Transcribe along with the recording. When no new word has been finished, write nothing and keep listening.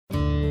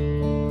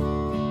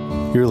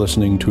You're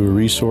listening to a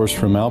resource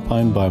from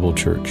Alpine Bible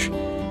Church.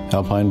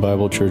 Alpine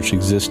Bible Church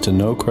exists to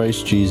know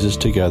Christ Jesus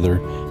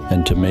together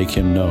and to make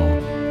Him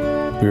known.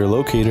 We are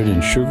located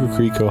in Sugar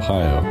Creek,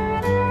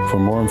 Ohio. For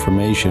more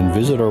information,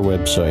 visit our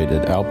website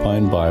at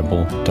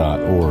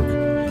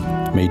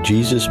alpinebible.org. May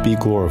Jesus be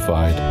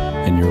glorified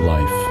in your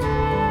life.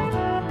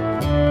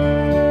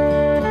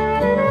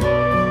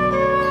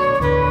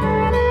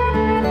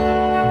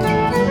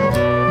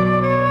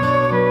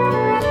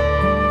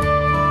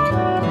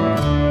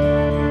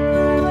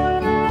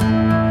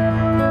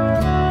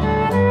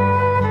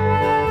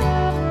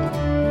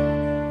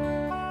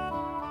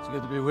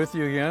 With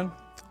you again.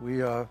 We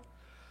have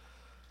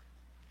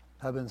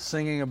been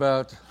singing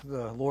about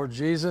the Lord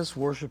Jesus,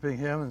 worshiping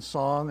Him in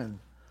song, and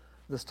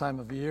this time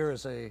of year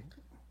is a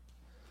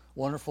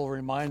wonderful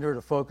reminder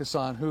to focus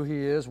on who He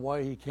is,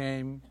 why He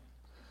came,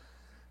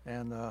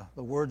 and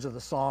the words of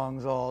the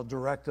songs all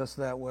direct us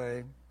that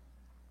way.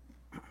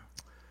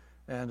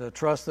 And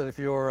trust that if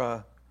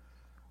you're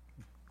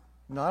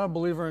not a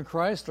believer in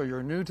Christ or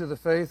you're new to the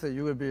faith, that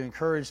you would be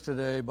encouraged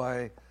today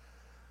by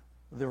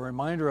the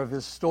reminder of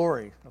His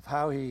story, of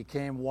how He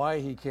came, why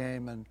He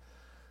came, and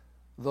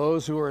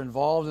those who are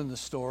involved in the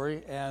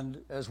story,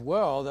 and as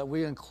well that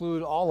we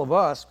include all of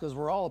us, because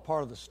we're all a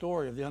part of the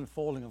story of the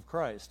unfolding of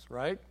Christ,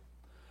 right?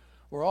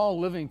 We're all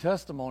living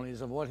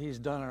testimonies of what He's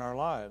done in our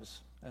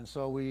lives, and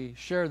so we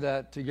share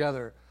that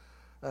together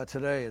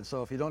today. And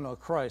so if you don't know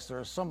Christ, there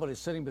is somebody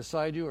sitting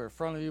beside you or in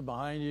front of you,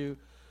 behind you,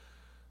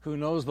 who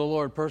knows the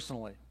Lord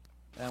personally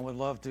and would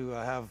love to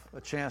have a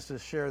chance to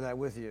share that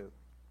with you.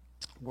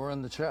 We're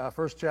in the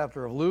first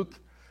chapter of Luke.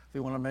 If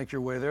you want to make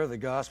your way there, the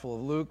Gospel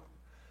of Luke.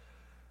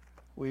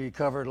 We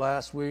covered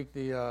last week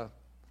the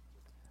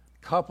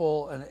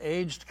couple, an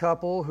aged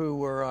couple who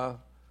were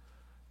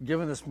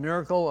given this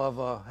miracle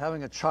of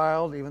having a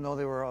child. Even though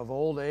they were of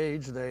old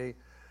age, they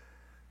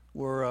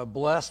were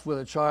blessed with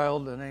a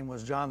child. The name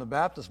was John the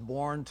Baptist,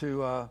 born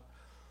to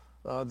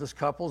this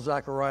couple,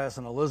 Zacharias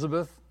and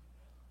Elizabeth.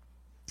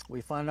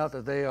 We find out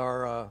that they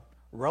are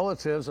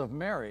relatives of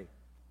Mary.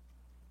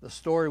 The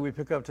story we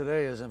pick up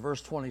today is in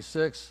verse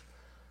 26,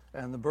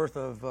 and the birth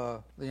of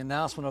the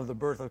announcement of the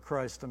birth of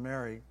Christ to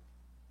Mary.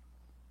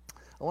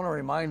 I want to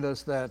remind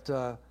us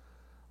that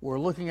we're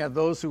looking at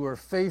those who were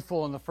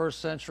faithful in the first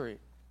century,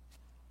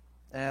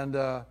 and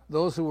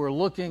those who were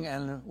looking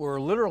and were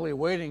literally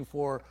waiting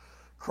for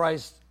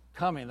Christ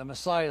coming, the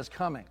Messiah's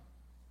coming.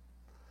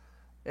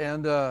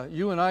 And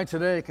you and I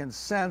today can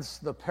sense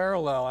the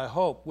parallel, I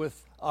hope,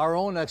 with our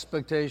own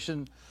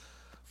expectation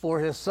for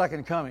His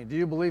second coming. Do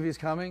you believe He's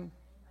coming?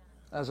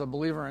 As a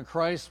believer in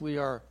Christ, we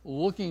are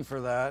looking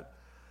for that,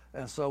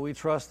 and so we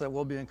trust that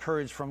we'll be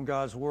encouraged from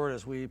God's Word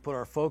as we put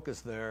our focus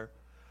there.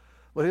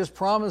 But His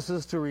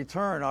promises to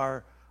return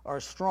are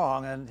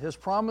strong, and His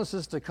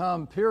promises to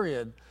come,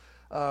 period,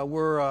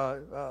 were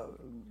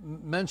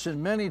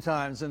mentioned many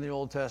times in the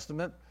Old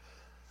Testament.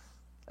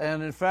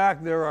 And in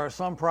fact, there are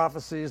some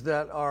prophecies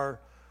that are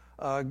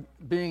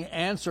being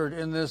answered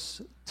in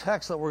this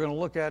text that we're going to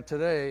look at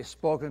today,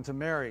 spoken to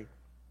Mary.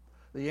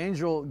 The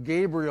angel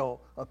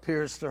Gabriel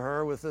appears to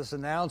her with this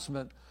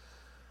announcement.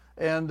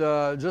 And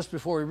just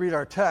before we read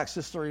our text,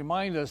 just to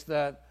remind us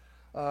that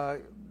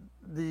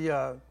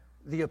the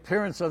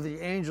appearance of the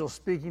angel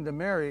speaking to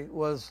Mary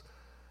was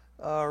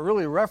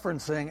really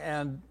referencing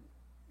and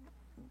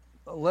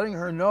letting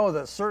her know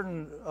that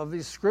certain of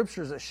these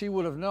scriptures that she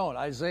would have known,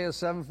 Isaiah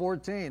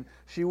 7:14,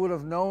 she would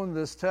have known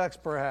this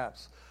text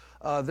perhaps.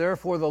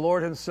 Therefore the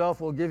Lord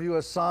Himself will give you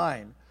a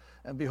sign.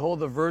 And behold,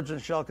 the virgin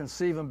shall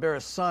conceive and bear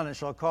a son, and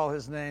shall call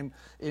his name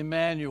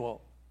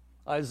Emmanuel.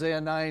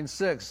 Isaiah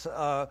 9:6,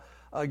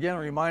 again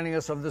reminding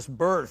us of this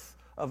birth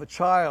of a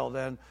child.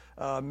 And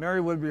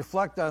Mary would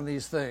reflect on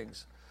these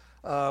things.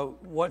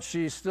 What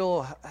she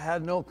still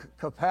had no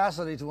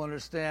capacity to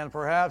understand,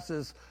 perhaps,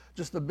 is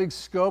just the big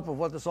scope of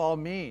what this all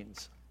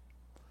means.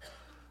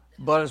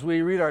 But as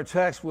we read our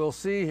text, we'll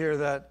see here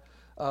that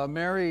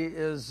Mary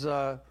is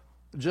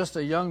just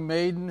a young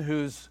maiden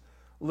who's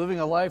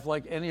living a life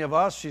like any of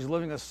us. She's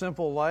living a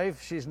simple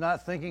life. She's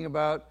not thinking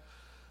about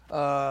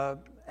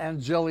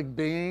angelic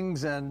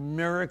beings and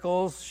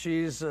miracles.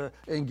 She's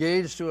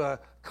engaged to a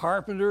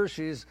carpenter.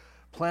 She's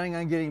planning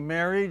on getting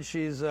married.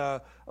 She's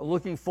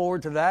looking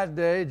forward to that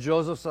day.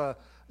 Joseph's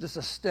just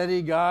a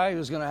steady guy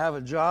who's going to have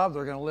a job.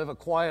 They're going to live a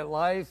quiet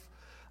life.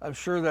 I'm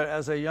sure that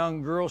as a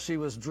young girl, she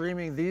was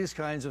dreaming these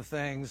kinds of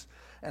things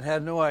and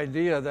had no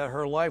idea that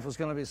her life was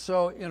going to be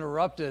so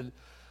interrupted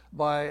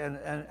by an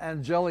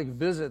angelic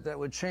visit that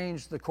would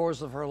change the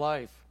course of her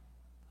life.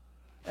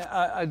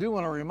 I do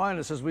want to remind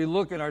us as we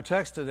look in our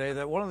text today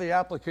that one of the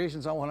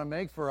applications I want to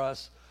make for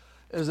us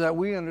is that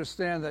we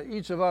understand that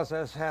each of us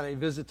has had a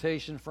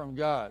visitation from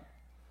God.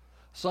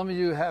 Some of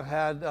you have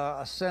had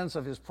a sense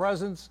of His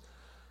presence.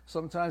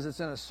 Sometimes it's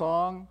in a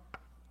song.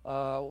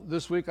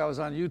 This week I was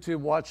on YouTube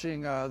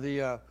watching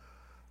the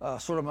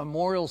sort of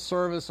memorial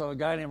service of a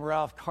guy named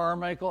Ralph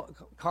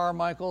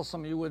Carmichael.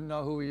 Some of you wouldn't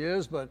know who he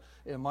is, but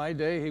in my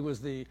day he was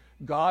the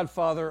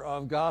godfather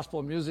of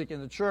gospel music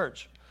in the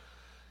church.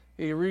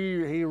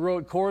 He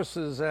wrote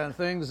courses and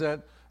things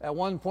that at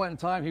one point in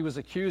time he was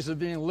accused of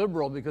being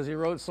liberal because he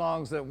wrote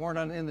songs that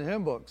weren't in the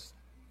hymn books,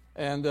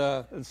 and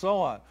so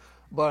on.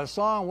 But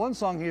one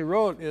song he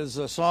wrote is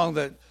a song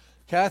that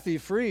Kathy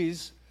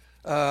Fries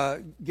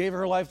gave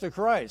her life to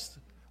Christ,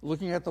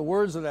 looking at the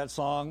words of that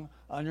song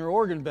on your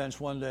organ bench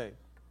one day.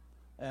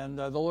 And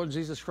the Lord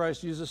Jesus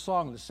Christ used this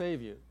song to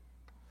save you.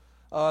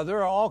 There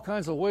are all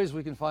kinds of ways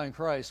we can find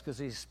Christ because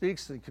he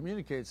speaks and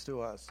communicates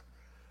to us.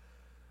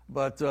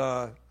 But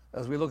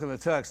as we look in the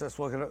text, that's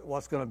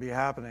what's going to be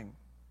happening.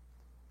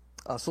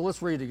 So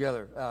let's read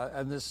together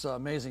in this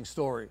amazing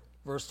story,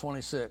 verse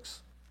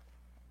 26.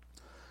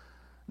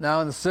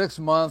 Now in the 6th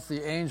month,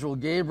 the angel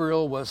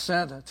Gabriel was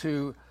sent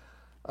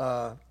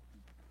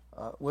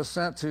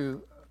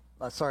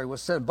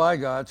by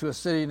God to a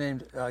city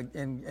named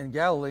in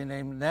Galilee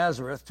named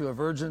Nazareth, to a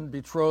virgin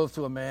betrothed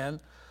to a man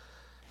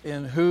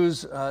in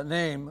whose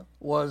name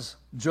was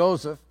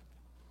Joseph,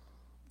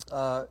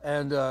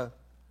 and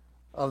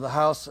of the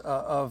house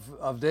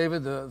of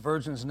David. The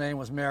virgin's name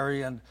was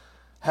Mary. And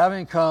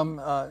having come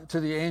to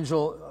the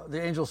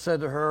angel said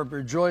to her,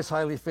 "Rejoice,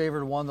 highly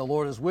favored one, the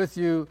Lord is with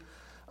you.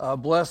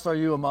 Blessed are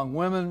you among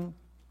women."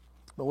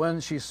 But when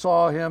she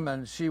saw him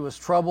and she was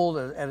troubled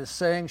at his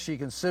saying, she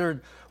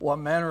considered what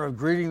manner of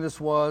greeting this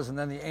was. And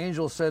then the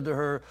angel said to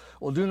her,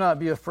 "Well, do not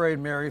be afraid,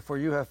 Mary, for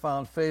you have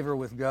found favor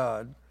with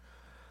God.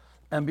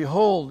 And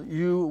behold,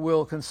 you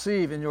will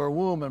conceive in your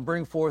womb and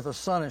bring forth a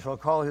son, and shall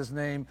call his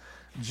name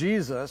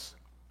Jesus.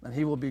 And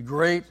he will be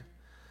great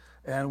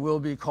and will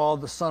be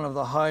called the Son of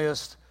the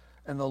Highest.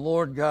 And the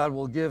Lord God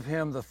will give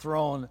him the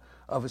throne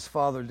of his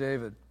father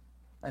David.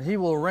 And he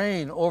will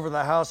reign over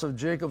the house of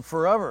Jacob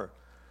forever.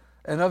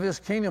 And of his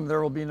kingdom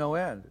there will be no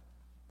end."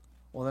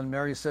 Well, then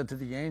Mary said to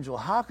the angel,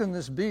 "How can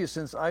this be,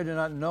 since I do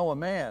not know a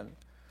man?"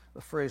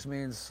 The phrase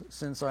means,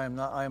 since I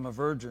am a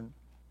virgin.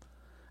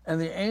 And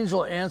the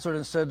angel answered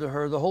and said to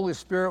her, "The Holy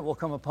Spirit will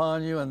come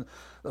upon you, and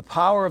the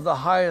power of the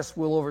Highest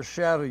will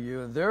overshadow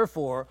you. And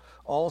therefore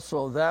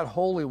also that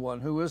Holy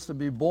One who is to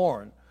be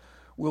born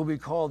will be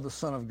called the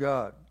Son of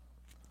God.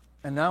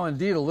 And now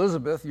indeed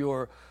Elizabeth,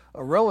 your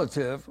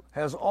relative,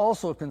 has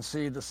also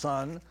conceived a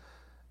son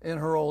in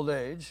her old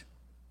age.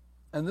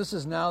 And this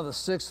is now the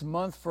 6th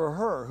month for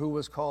her who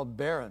was called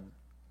barren.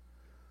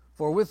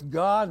 For with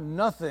God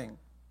nothing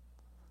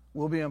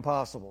will be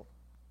impossible."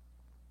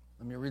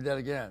 Let me read that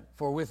again.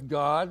 "For with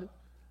God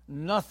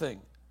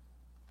nothing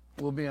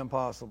will be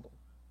impossible."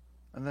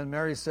 And then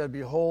Mary said,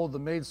 "Behold, the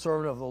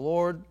maidservant of the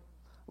Lord,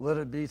 let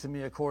it be to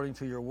me according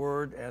to your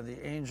word." And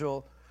the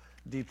angel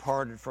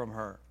departed from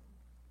her.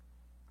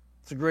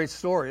 It's a great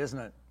story, isn't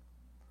it?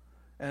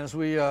 And as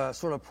we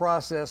sort of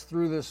process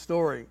through this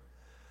story,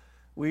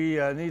 we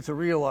need to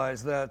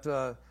realize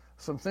that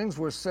some things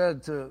were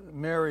said to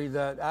Mary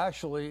that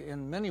actually,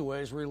 in many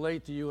ways,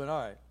 relate to you and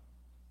I.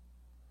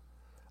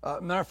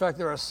 Matter of fact,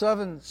 there are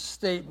 7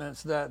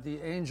 statements that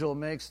the angel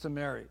makes to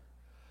Mary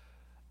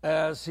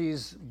as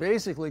he's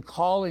basically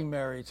calling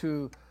Mary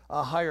to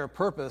a higher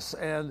purpose.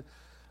 And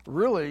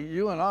really,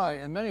 you and I,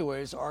 in many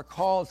ways, are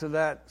called to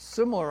that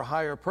similar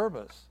higher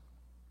purpose.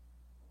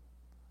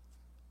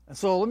 And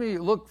so let me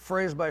look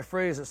phrase by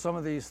phrase at some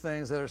of these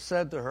things that are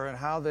said to her and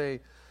how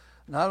they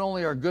not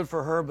only are good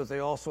for her, but they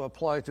also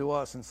apply to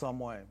us in some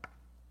way.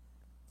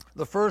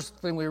 The first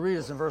thing we read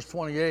is in verse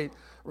 28,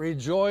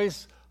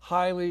 "Rejoice,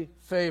 highly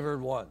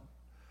favored one."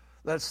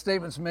 That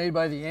statement's made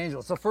by the angel.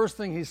 It's the first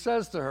thing he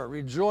says to her,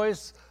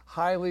 "Rejoice,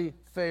 highly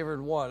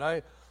favored one."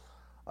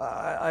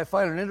 I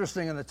find it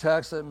interesting in the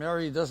text that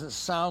Mary doesn't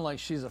sound like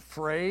she's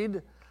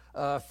afraid,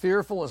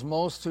 fearful, as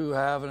most who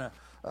have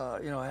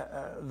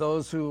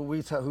those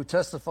who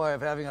testify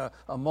of having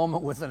a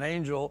moment with an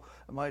angel.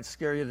 It might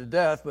scare you to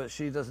death, but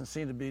she doesn't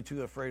seem to be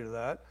too afraid of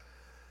that.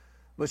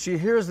 But she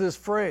hears this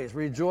phrase,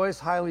 "Rejoice,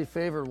 highly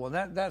favored one."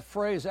 That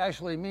phrase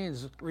actually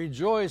means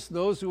rejoice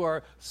those who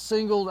are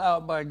singled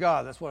out by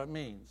God. That's what it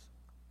means.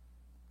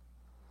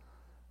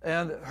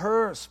 And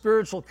her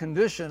spiritual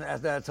condition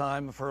at that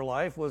time of her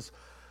life was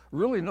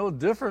really no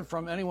different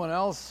from anyone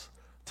else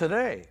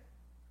today.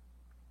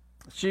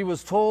 She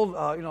was told,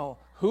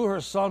 who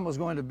her son was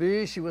going to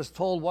be. She was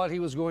told what he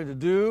was going to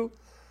do.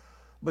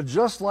 But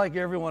just like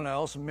everyone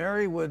else,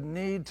 Mary would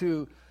need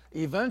to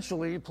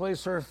eventually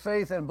place her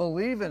faith and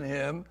believe in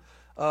him,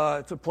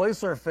 to place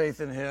her faith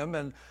in him,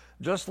 and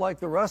just like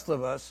the rest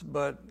of us.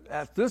 But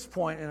at this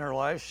point in her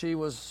life, she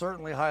was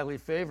certainly highly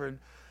favored,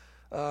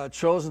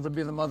 chosen to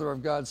be the mother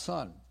of God's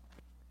Son.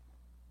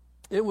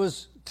 It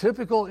was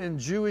typical in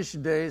Jewish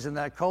days in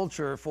that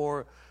culture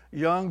for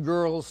young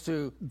girls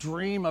to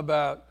dream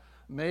about,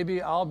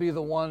 maybe I'll be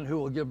the one who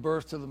will give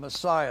birth to the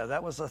Messiah.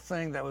 That was a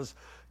thing that was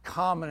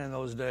common in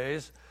those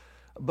days.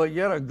 But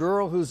yet a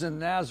girl who's in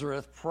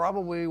Nazareth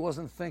probably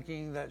wasn't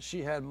thinking that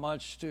she had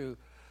much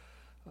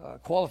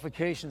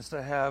qualifications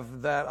to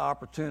have that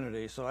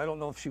opportunity. So I don't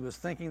know if she was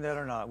thinking that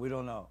or not. We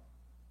don't know.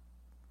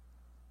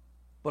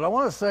 But I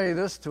want to say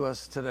this to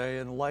us today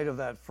in light of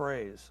that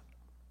phrase.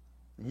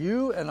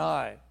 You and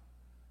I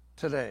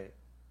today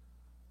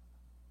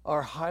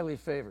are highly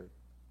favored.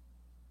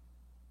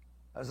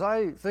 As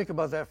I think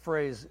about that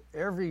phrase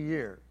every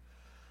year,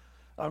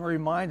 I'm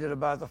reminded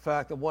about the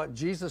fact of what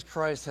Jesus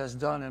Christ has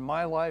done in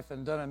my life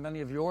and done in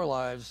many of your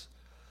lives,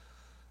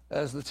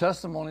 as the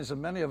testimonies of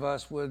many of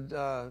us would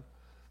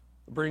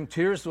bring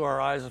tears to our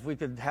eyes if we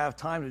could have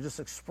time to just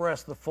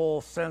express the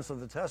full sense of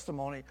the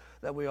testimony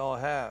that we all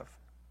have.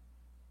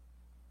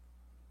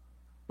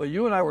 But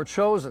you and I were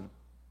chosen.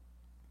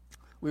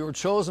 We were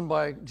chosen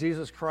by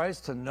Jesus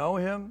Christ to know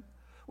him.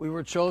 We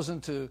were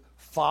chosen to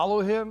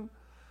follow him.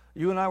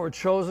 You and I were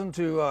chosen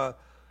to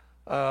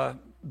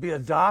be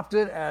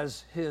adopted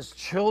as his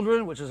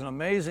children, which is an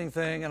amazing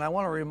thing. And I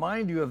want to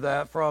remind you of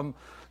that from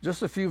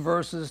just a few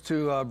verses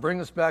to bring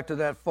us back to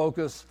that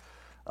focus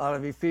out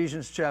of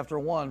Ephesians chapter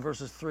 1,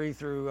 verses 3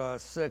 through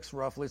 6,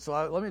 roughly.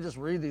 So let me just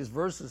read these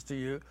verses to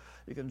you.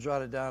 You can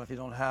jot it down if you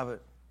don't have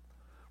it.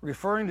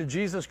 Referring to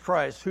Jesus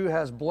Christ, who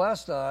has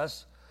blessed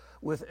us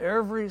with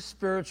every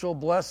spiritual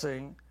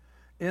blessing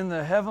in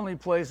the heavenly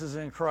places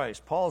in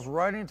Christ. Paul's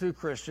writing to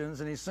Christians,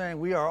 and he's saying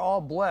we are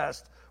all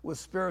blessed with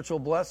spiritual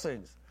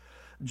blessings.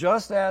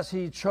 Just as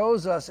he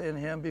chose us in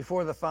him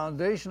before the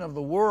foundation of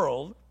the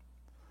world,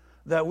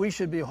 that we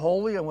should be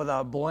holy and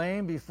without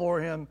blame before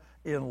him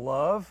in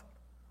love,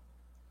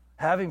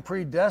 having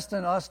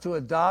predestined us to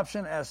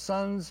adoption as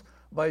sons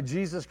by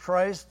Jesus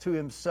Christ to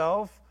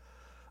himself,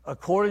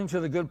 according to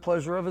the good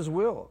pleasure of his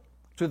will,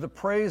 to the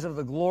praise of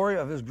the glory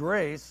of his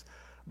grace,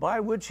 by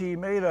which he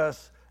made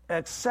us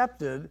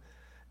accepted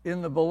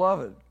in the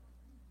beloved.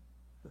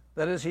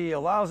 That is, he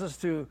allows us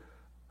to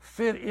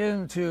fit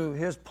into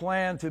his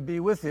plan to be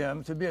with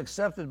him, to be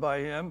accepted by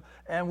him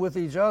and with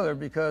each other,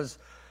 because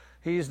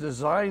he's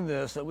designed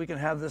this, that we can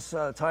have this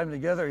time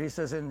together. He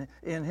says, in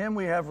him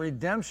we have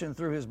redemption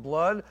through his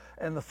blood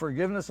and the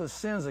forgiveness of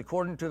sins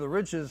according to the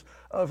riches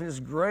of his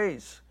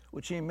grace,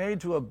 which he made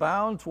to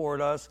abound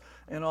toward us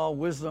in all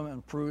wisdom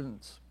and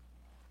prudence.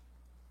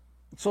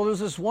 So there's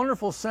this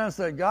wonderful sense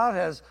that God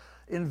has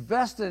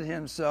invested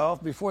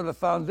himself before the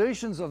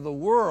foundations of the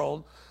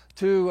world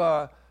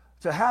to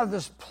have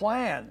this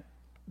plan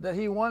that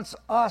he wants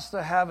us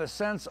to have a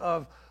sense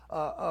of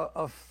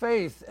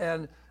faith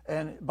and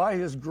by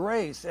his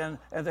grace and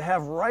to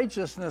have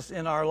righteousness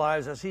in our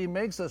lives as he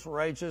makes us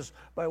righteous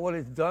by what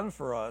he's done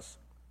for us.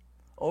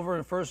 Over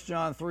in 1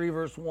 John 3,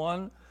 verse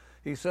 1,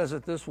 he says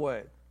it this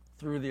way,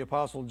 through the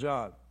Apostle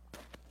John.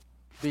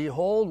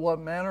 Behold, what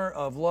manner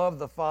of love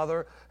the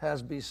Father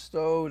has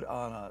bestowed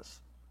on us,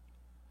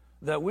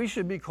 that we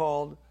should be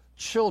called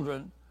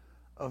children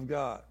of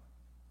God.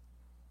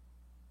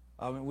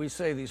 I mean, we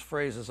say these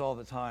phrases all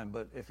the time,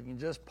 but if you can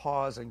just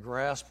pause and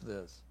grasp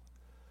this.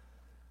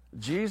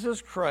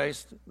 Jesus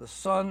Christ, the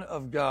Son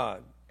of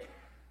God,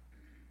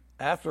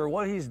 after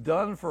what he's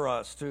done for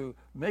us to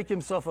make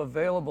himself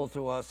available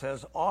to us,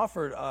 has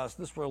offered us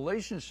this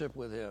relationship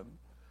with him,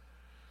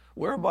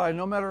 whereby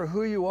no matter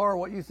who you are,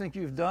 what you think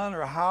you've done,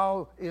 or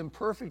how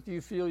imperfect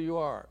you feel you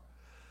are,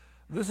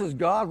 this is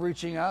God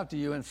reaching out to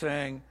you and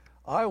saying,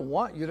 I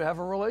want you to have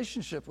a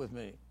relationship with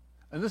me.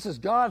 And this is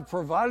God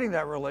providing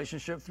that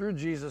relationship through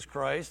Jesus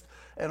Christ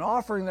and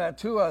offering that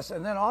to us,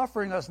 and then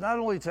offering us not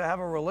only to have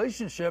a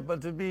relationship,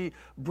 but to be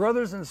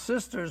brothers and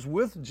sisters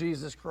with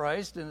Jesus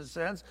Christ, in a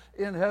sense,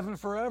 in heaven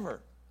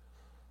forever.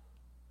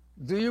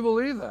 Do you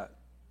believe that?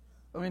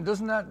 I mean,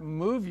 doesn't that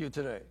move you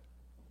today?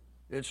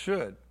 It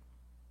should.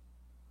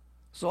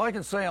 So I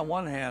can say on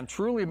one hand,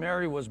 truly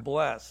Mary was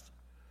blessed.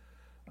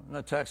 And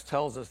the text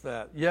tells us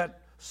that.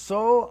 Yet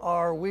so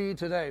are we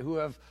today who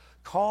have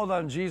called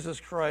on Jesus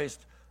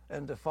Christ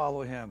and to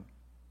follow him.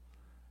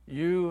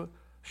 You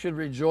should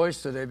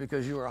rejoice today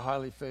because you are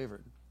highly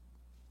favored.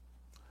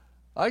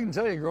 I can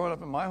tell you, growing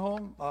up in my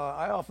home,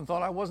 I often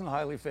thought I wasn't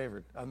highly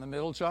favored. I'm the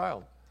middle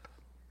child.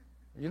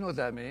 You know what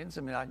that means.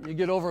 I mean, you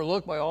get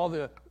overlooked by all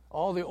the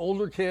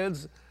older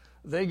kids.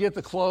 They get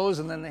the clothes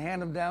and then they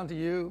hand them down to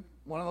you.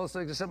 One of those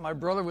things, except my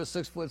brother was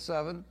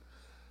 6'7".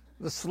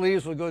 The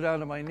sleeves would go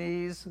down to my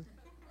knees.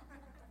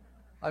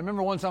 I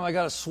remember one time I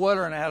got a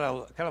sweater and it had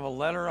a kind of a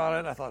letter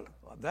on it. I thought,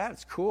 well,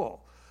 that's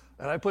cool.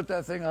 And I put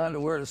that thing on to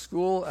wear to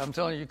school. I'm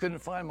telling you, you couldn't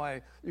find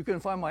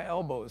my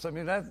elbows. I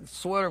mean, that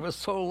sweater was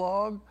so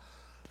long.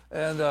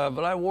 And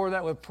but I wore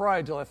that with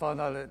pride till I found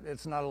out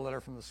it's not a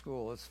letter from the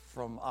school. It's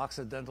from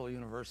Occidental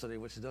University,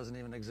 which doesn't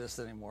even exist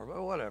anymore.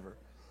 But whatever.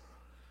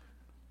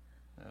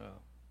 You know.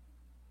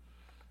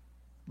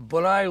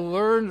 But I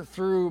learned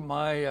through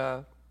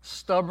my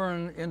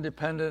stubborn,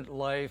 independent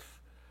life,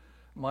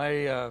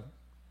 my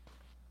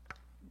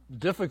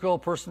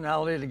difficult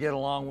personality to get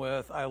along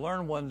with, I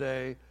learned one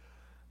day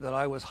that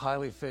I was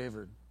highly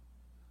favored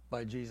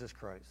by Jesus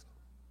Christ.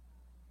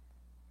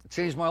 It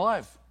changed my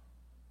life.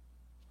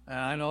 And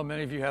I know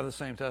many of you have the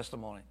same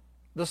testimony.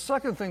 The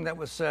second thing that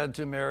was said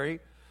to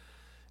Mary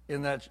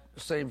in that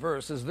same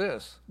verse is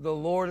this: the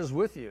Lord is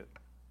with you.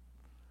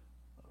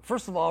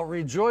 First of all,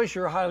 rejoice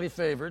you're highly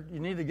favored. You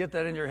need to get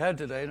that in your head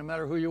today, no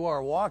matter who you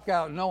are. Walk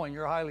out knowing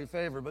you're highly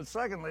favored. But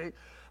secondly,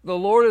 the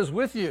Lord is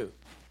with you.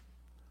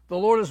 The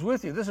Lord is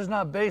with you. This is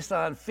not based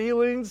on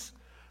feelings,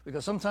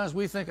 because sometimes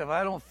we think if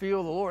I don't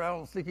feel the Lord, I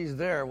don't think he's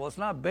there. Well, it's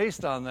not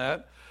based on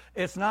that.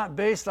 It's not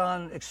based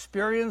on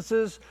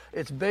experiences.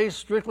 It's based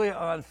strictly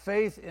on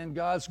faith in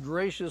God's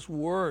gracious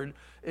word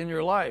in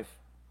your life.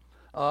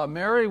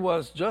 Mary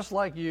was just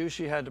like you.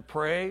 She had to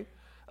pray.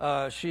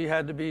 She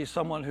had to be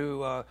someone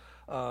who,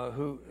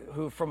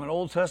 from an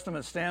Old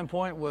Testament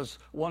standpoint, was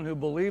one who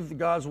believed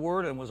God's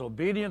word and was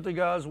obedient to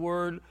God's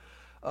word.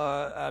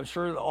 I'm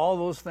sure that all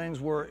those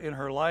things were in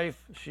her life.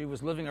 She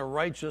was living a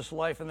righteous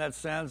life in that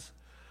sense.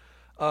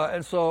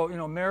 And so,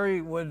 Mary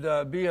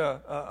would be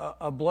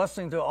a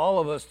blessing to all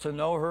of us to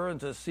know her and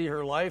to see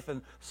her life,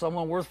 and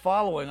someone worth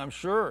following, I'm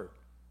sure.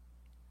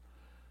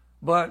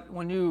 But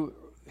when you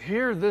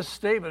hear this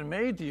statement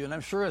made to you, and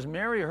I'm sure as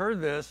Mary heard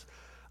this,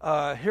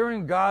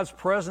 hearing God's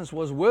presence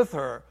was with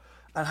her,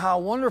 and how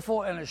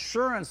wonderful an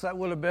assurance that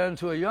would have been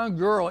to a young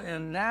girl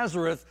in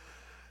Nazareth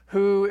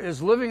who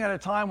is living at a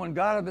time when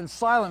God had been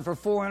silent for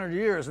 400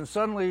 years, and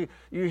suddenly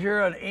you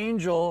hear an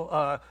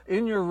angel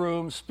in your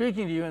room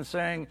speaking to you and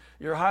saying,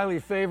 you're highly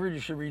favored,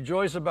 you should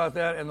rejoice about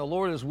that, and the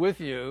Lord is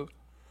with you.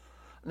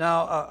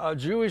 Now, a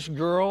Jewish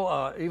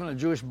girl, even a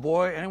Jewish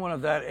boy, anyone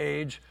of that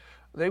age,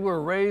 they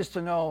were raised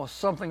to know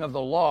something of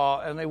the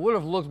law, and they would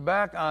have looked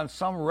back on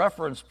some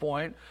reference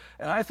point,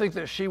 and I think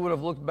that she would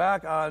have looked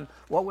back on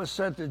what was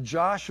said to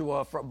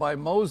Joshua by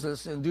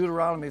Moses in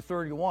Deuteronomy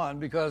 31,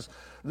 because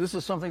this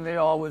is something they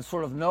all would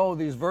sort of know,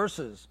 these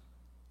verses.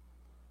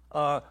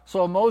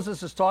 So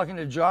Moses is talking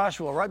to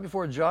Joshua right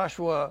before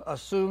Joshua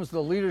assumes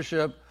the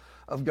leadership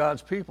of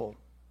God's people.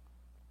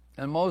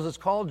 And Moses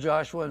called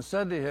Joshua and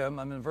said to him,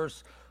 I'm in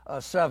verse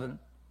 7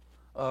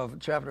 of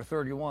chapter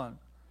 31,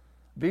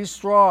 be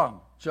strong,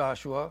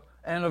 Joshua,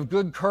 and of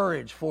good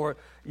courage, for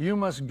you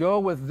must go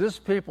with this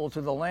people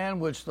to the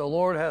land which the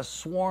Lord has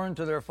sworn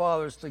to their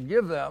fathers to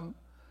give them,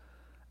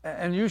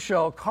 and you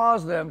shall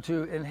cause them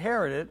to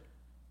inherit it.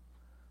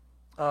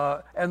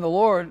 And the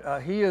Lord,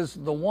 He is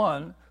the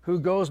one who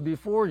goes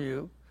before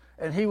you,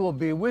 and He will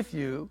be with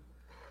you.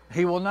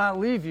 He will not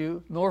leave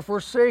you nor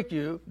forsake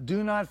you.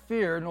 Do not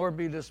fear nor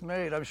be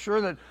dismayed. I'm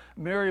sure that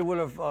Mary would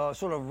have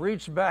sort of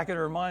reached back in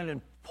her mind and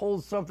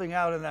pulled something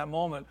out in that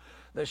moment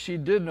that she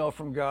did know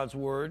from God's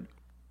word.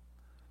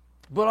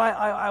 But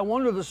I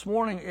wonder this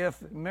morning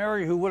if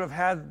Mary, who would have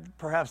had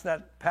perhaps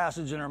that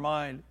passage in her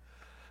mind,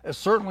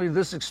 certainly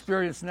this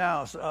experience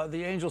now,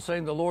 the angel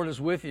saying the Lord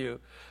is with you,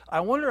 I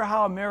wonder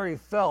how Mary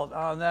felt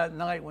on that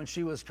night when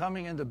she was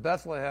coming into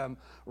Bethlehem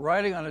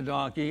riding on a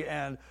donkey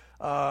and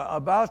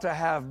about to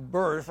have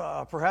birth.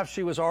 Perhaps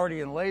she was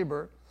already in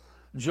labor.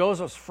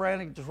 Joseph's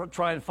frantic to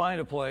try and find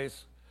a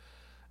place.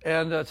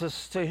 And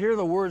to hear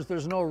the words,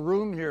 there's no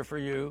room here for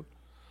you,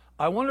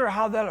 I wonder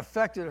how that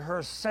affected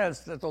her sense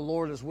that the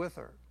Lord is with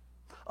her.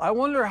 I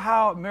wonder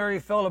how Mary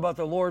felt about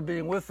the Lord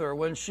being with her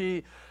when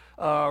she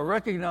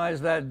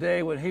recognized that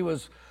day when he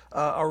was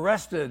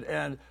arrested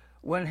and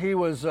when he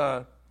was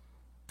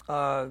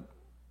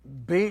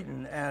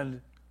beaten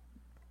and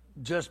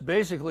just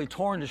basically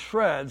torn to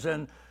shreds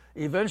and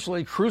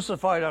eventually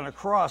crucified on a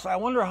cross. I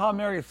wonder how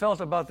Mary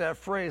felt about that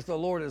phrase, the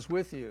Lord is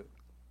with you.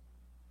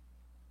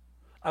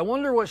 I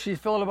wonder what she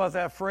felt about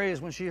that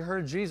phrase when she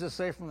heard Jesus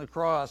say from the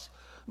cross,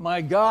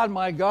 my God,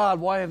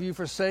 why have you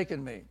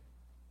forsaken me?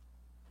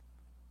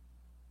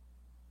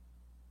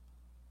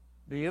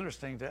 Be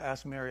interesting to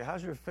ask Mary,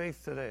 how's your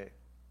faith today?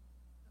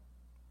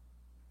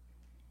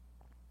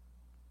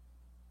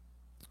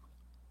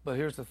 But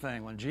here's the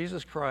thing. When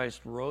Jesus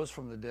Christ rose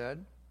from the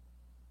dead,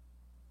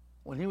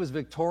 when he was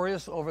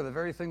victorious over the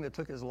very thing that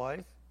took his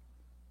life,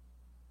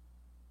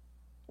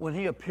 when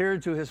he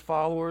appeared to his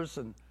followers,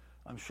 and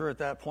I'm sure at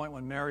that point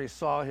when Mary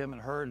saw him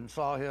and heard and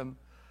saw him,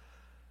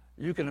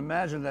 you can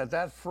imagine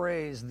that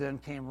phrase then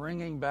came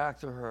ringing back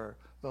to her,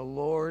 the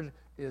Lord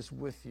is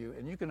with you.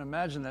 And you can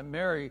imagine that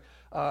Mary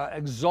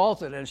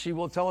exalted, and she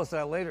will tell us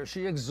that later.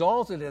 She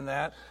exalted in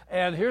that.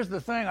 And here's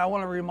the thing, I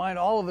want to remind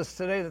all of us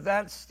today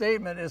that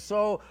statement is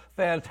so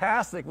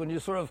fantastic when you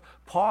sort of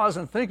pause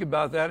and think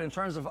about that in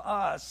terms of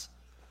us.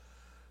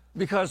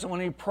 Because when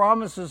he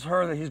promises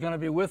her that he's going to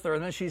be with her,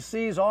 and then she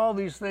sees all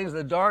these things,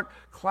 the dark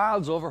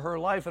clouds over her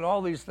life and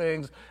all these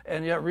things,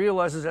 and yet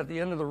realizes at the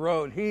end of the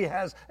road, he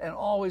has and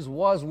always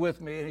was with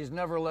me, and he's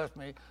never left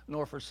me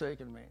nor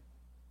forsaken me.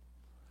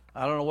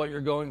 I don't know what you're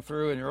going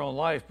through in your own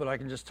life, but I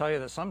can just tell you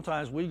that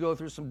sometimes we go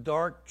through some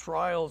dark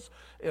trials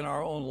in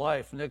our own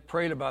life. Nick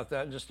prayed about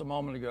that just a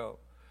moment ago.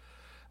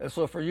 And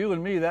so for you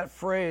and me, that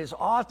phrase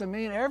ought to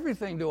mean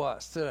everything to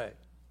us today.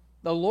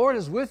 The Lord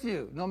is with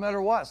you no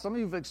matter what. Some of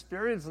you have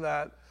experienced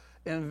that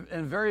in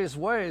various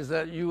ways,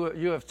 that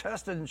you have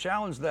tested and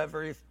challenged that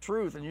very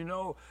truth, and you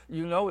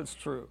know it's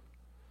true.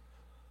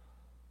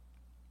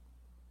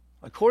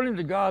 According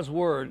to God's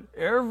word,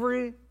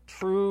 every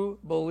true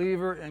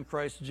believer in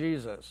Christ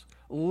Jesus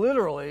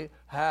literally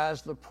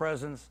has the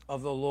presence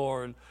of the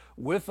Lord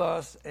with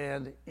us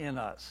and in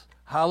us.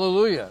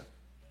 Hallelujah.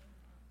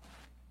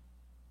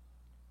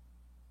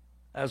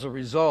 As a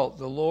result,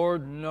 the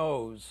Lord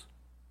knows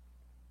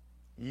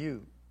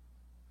you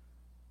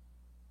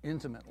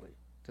intimately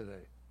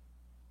today.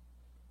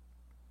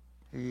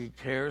 He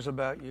cares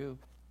about you.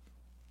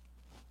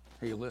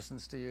 He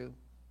listens to you.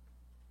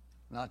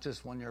 not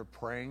just when you're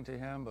praying to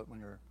him, but when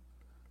you're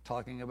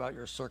talking about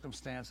your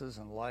circumstances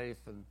and life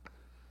and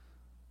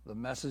the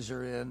messes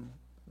you're in,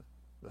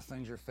 the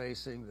things you're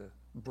facing, the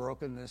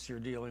brokenness you're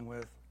dealing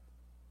with.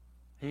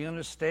 He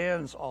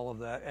understands all of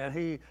that, and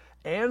he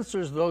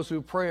answers those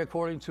who pray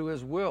according to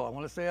his will. I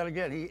want to say that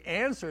again. He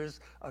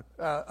answers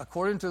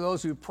according to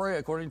those who pray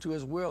according to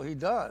his will. He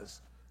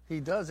does. He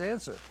does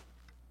answer.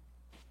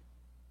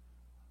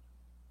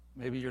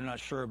 Maybe you're not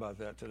sure about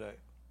that today.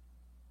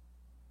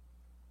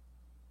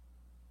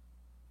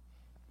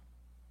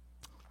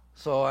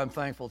 So I'm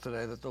thankful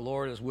today that the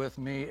Lord is with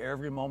me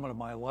every moment of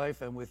my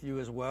life and with you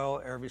as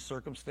well, every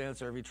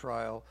circumstance, every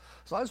trial.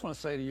 So I just want to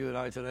say to you and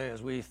I today,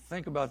 as we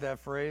think about that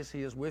phrase,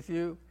 he is with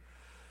you,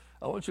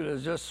 I want you to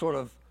just sort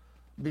of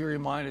be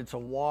reminded to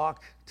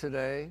walk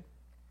today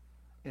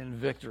in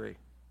victory.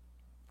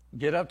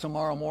 Get up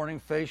tomorrow morning,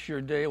 face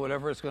your day,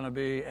 whatever it's going to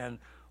be, and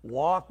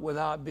walk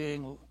without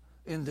being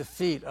in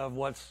defeat of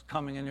what's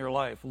coming in your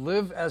life.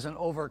 Live as an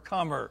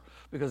overcomer,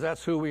 because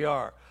that's who we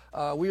are.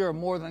 We are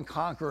more than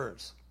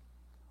conquerors.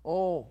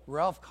 Oh,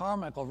 Ralph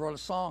Carmichael wrote a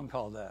song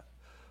called that.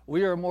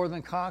 We are more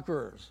than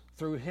conquerors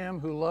through him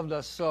who loved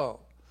us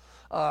so.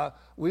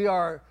 We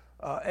are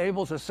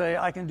able to say,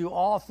 I can do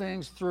all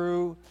things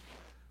through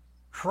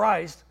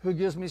Christ who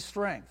gives me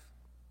strength.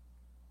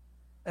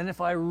 And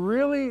if I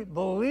really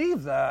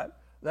believe that,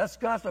 that's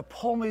got to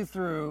pull me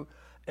through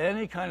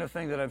any kind of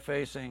thing that I'm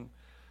facing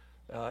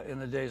in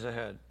the days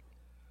ahead.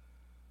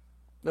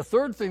 The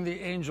third thing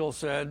the angel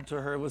said to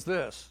her was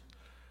this.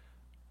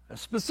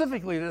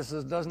 Specifically, this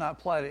does not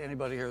apply to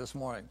anybody here this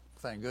morning,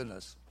 thank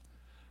goodness.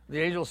 The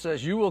angel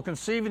says, you will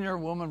conceive in your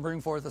womb and bring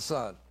forth a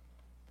son.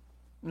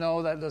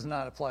 No, that does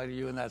not apply to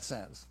you in that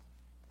sense.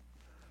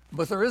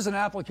 But there is an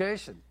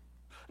application.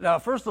 Now,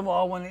 first of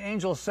all, when the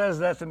angel says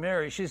that to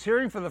Mary, she's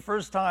hearing for the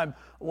first time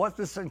what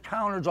this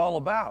encounter is all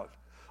about.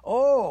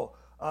 Oh,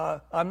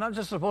 I'm not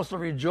just supposed to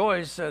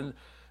rejoice and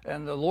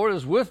the Lord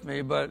is with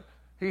me, but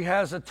he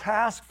has a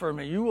task for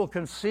me. You will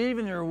conceive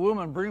in your womb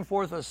and bring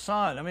forth a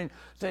son. I mean,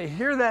 to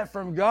hear that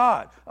from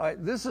God,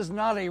 this is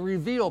not a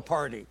reveal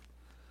party.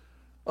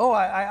 Oh,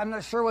 I'm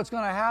not sure what's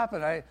going to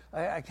happen.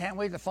 I can't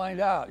wait to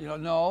find out.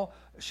 No,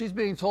 she's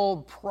being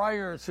told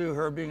prior to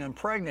her being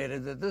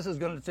impregnated that this is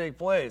going to take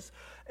place.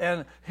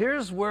 And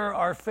here's where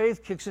our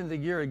faith kicks into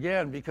gear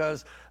again,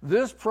 because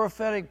this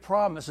prophetic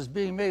promise is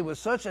being made with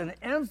such an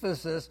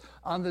emphasis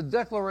on the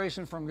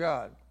declaration from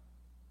God.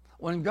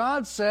 When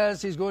God says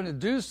he's going to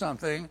do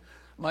something,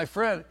 my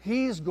friend,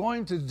 he's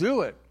going to do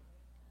it.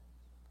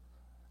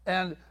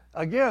 And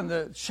again,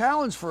 the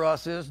challenge for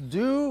us is,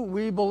 do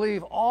we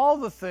believe all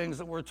the things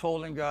that we're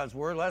told in God's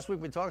Word? Last week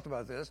we talked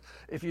about this.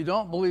 If you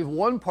don't believe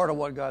one part of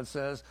what God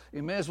says,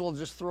 you may as well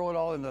just throw it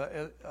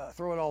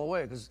all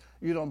away, because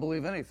you don't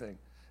believe anything.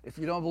 If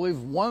you don't believe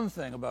one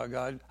thing about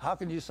God, how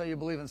can you say you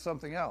believe in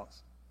something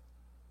else?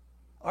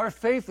 Our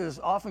faith is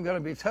often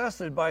going to be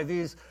tested by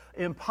these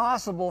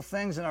impossible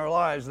things in our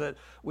lives that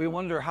we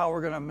wonder how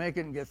we're going to make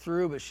it and get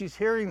through. But she's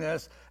hearing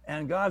this,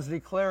 and God's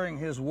declaring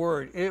his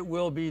word. It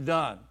will be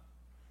done.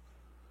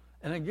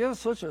 And it gives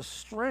such a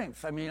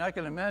strength. I mean, I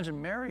can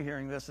imagine Mary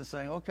hearing this and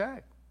saying, okay,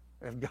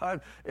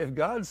 if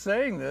God's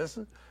saying this,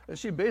 and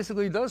she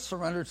basically does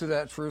surrender to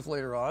that truth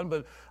later on.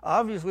 But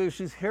obviously, if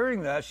she's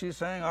hearing that, she's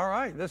saying, all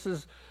right, this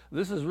is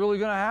really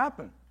going to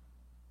happen.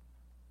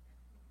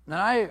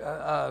 Now,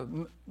 I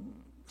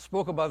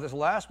spoke about this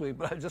last week,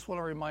 but I just want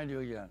to remind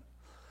you again.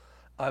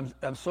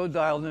 I'm so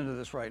dialed into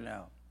this right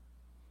now.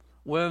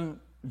 When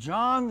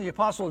John, the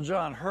Apostle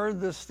John,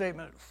 heard this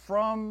statement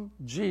from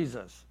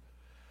Jesus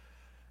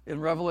in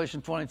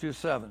Revelation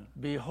 22:7,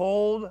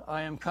 behold,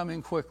 I am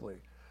coming quickly.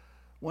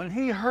 When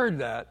he heard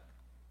that,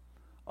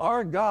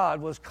 our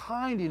God was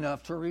kind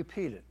enough to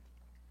repeat it.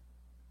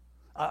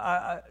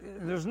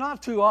 There's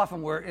not too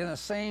often where in the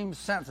same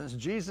sentence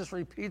Jesus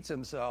repeats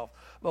himself,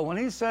 but when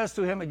he says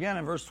to him again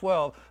in verse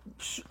 12,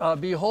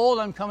 behold,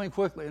 I'm coming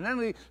quickly, and then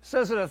he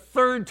says it a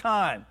third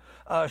time,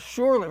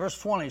 surely, verse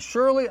 20,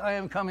 surely I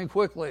am coming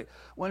quickly.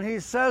 When he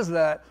says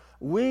that,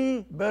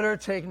 we better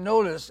take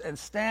notice and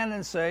stand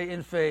and say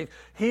in faith,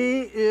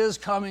 he is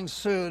coming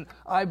soon.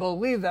 I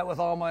believe that with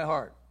all my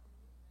heart.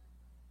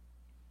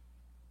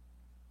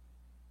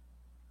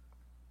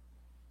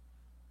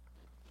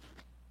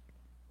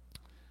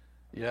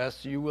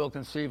 Yes, you will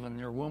conceive in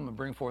your womb and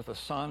bring forth a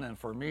son. And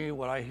for me,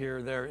 what I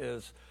hear there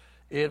is,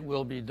 it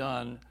will be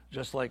done,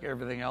 just like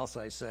everything else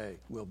I say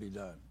will be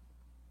done.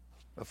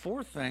 The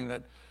fourth thing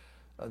that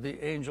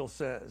the angel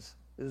says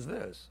is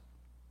this: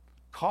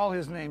 call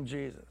his name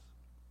Jesus.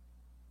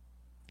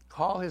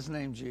 Call his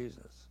name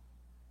Jesus.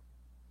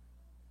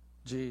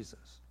 Jesus.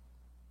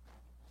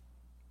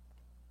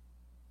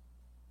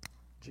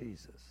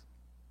 Jesus.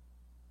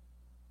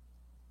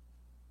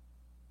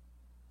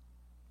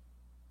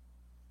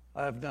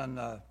 I've done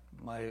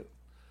my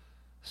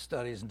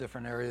studies in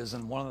different areas,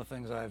 and one of the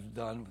things I've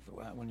done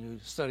when you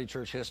study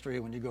church history,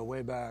 when you go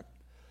way back,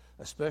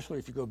 especially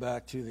if you go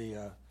back to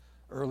the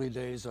early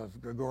days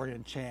of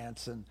Gregorian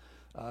chants and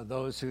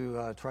those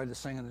who tried to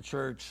sing in the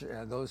church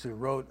and those who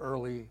wrote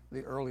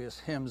the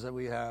earliest hymns that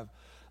we have,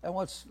 And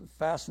what's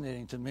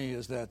fascinating to me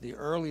is that the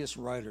earliest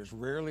writers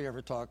rarely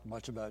ever talked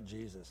much about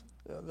Jesus.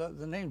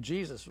 The name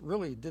Jesus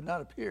really did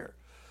not appear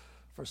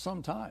for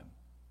some time.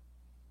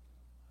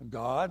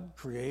 God,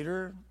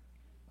 creator,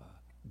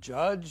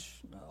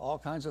 judge, all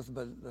kinds of,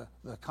 but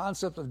the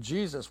concept of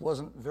Jesus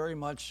wasn't very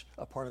much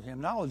a part of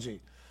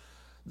hymnology.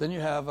 Then you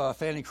have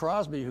Fanny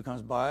Crosby, who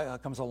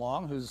comes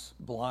along, who's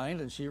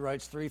blind, and she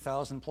writes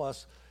 3,000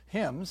 plus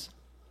hymns.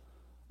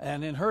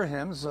 And in her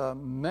hymns,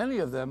 many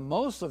of them,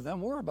 most of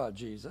them were about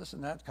Jesus,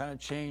 and that kind of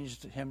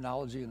changed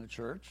hymnology in the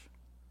church.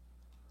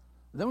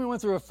 Then we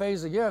went through a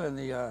phase again in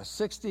the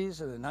 60s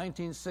and the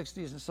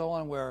 1960s and so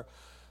on, where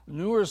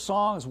newer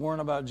songs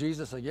weren't about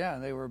Jesus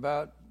again. They were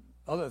about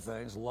other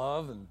things,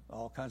 love and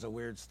all kinds of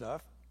weird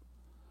stuff.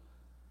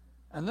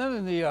 And then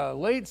in the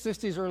late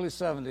 60s, early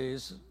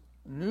 70s,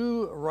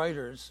 new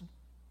writers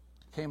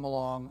came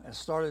along and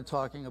started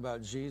talking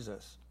about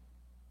Jesus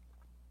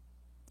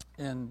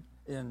in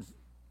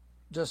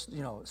just,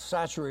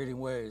 saturating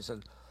ways.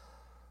 And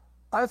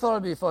I thought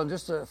it'd be fun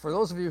just for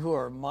those of you who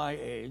are my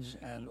age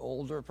and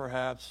older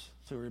perhaps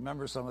to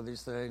remember some of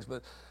these things.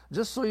 But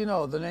just so you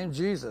know, the name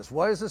Jesus,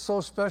 why is it so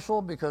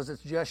special? Because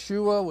it's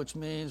Yeshua, which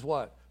means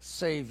what?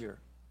 Savior.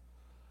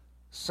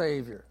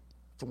 Savior.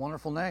 It's a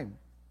wonderful name.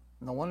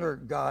 No wonder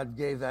God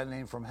gave that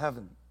name from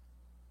heaven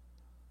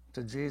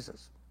to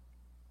Jesus.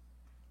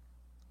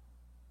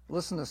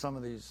 Listen to some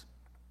of these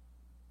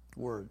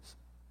words.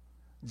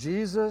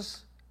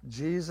 Jesus,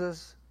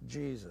 Jesus,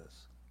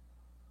 Jesus.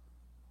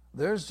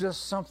 There's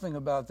just something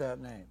about that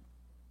name.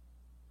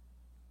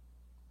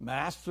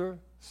 Master,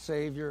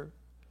 Savior,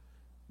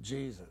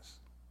 Jesus.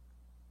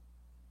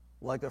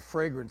 Like a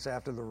fragrance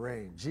after the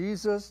rain.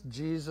 Jesus,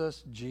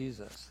 Jesus,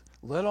 Jesus.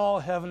 Let all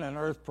heaven and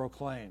earth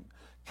proclaim.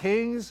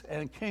 Kings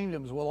and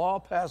kingdoms will all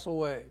pass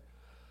away.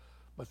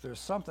 But there's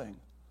something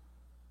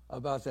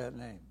about that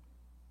name.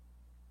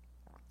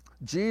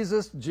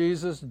 Jesus,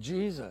 Jesus,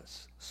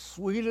 Jesus.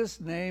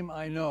 Sweetest name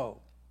I know.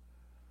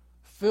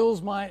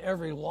 Fills my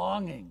every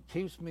longing,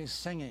 keeps me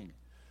singing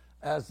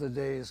as the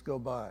days go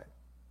by.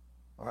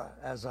 Or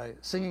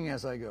singing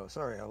as I go.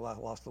 Sorry, I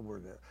lost the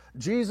word there.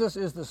 Jesus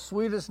is the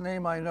sweetest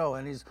name I know,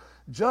 and he's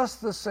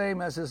just the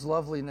same as his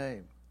lovely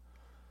name.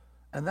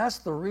 And that's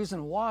the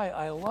reason why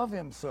I love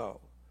him so.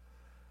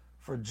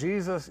 For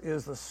Jesus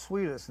is the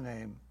sweetest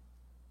name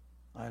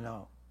I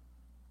know.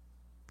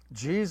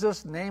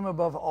 Jesus, name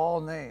above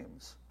all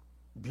names.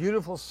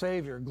 Beautiful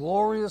Savior,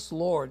 glorious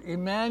Lord,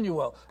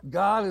 Emmanuel,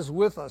 God is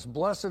with us,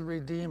 blessed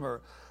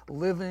Redeemer,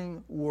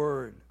 living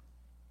Word,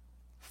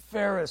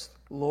 fairest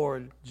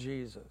Lord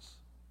Jesus,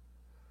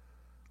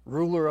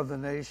 ruler of the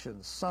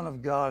nations, Son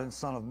of God and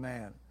Son of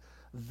man.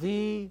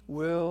 Thee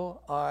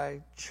will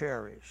I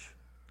cherish.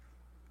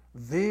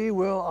 Thee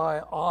will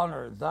I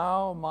honor,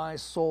 thou my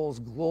soul's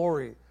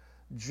glory,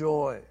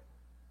 joy,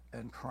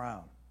 and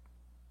crown.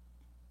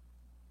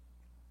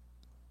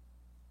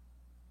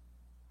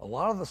 A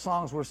lot of the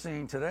songs we're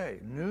singing today,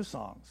 new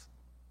songs,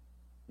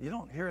 you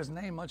don't hear his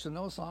name much in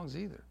those songs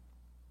either.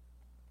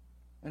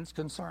 And it's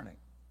concerning.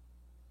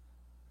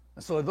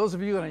 And so those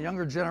of you in a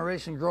younger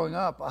generation growing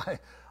up,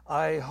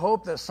 I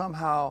hope that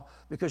somehow,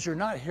 because you're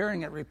not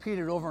hearing it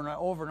repeated over and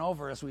over and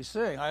over as we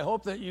sing, I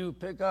hope that you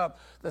pick up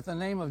that the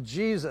name of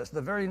Jesus,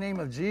 the very name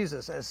of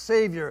Jesus as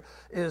Savior,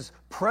 is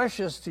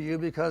precious to you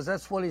because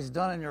that's what he's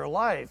done in your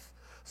life.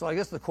 So I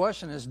guess the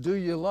question is, do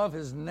you love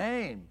his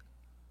name?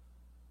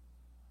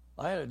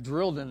 I had it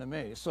drilled into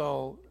me.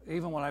 So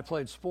even when I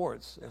played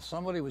sports, if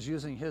somebody was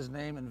using his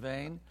name in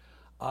vain,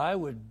 I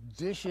would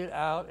dish it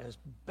out as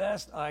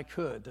best I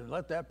could to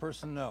let that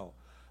person know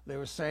they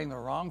were saying the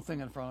wrong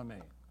thing in front of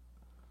me.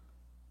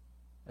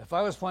 If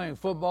I was playing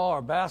football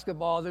or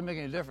basketball, it didn't make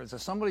any difference.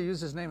 If somebody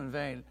used his name in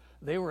vain,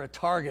 they were a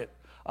target.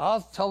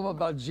 I'll tell them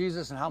about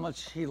Jesus and how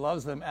much he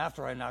loves them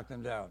after I knock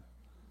them down.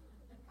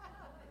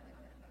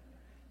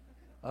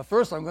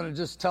 First, I'm going to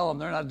just tell them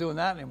they're not doing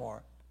that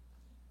anymore.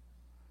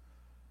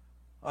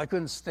 I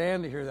couldn't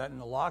stand to hear that in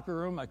the locker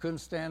room. I couldn't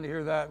stand to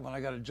hear that when I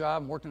got a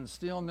job working in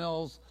steel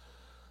mills.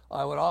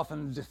 I would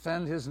often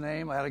defend his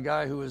name. I had a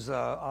guy who was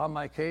on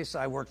my case.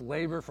 I worked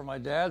labor for my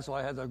dad, so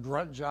I had the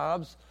grunt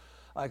jobs.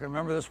 I can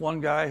remember this one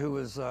guy who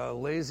was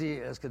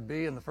lazy as could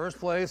be in the first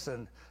place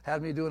and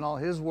had me doing all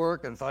his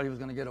work and thought he was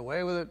going to get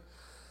away with it.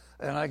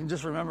 And I can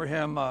just remember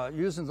him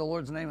using the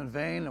Lord's name in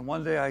vain. And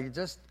one day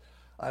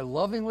I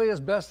lovingly, as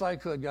best I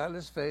could, got in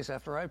his face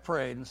after I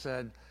prayed and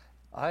said,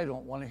 I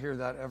don't want to hear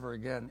that ever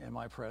again in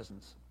my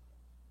presence.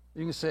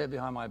 You can say it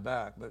behind my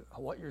back, but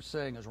what you're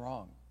saying is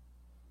wrong.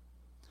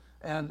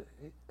 And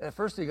at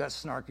first he got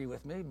snarky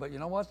with me, but you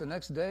know what? The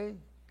next day,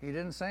 he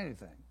didn't say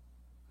anything.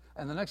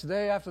 And the next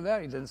day after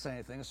that, he didn't say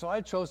anything. So I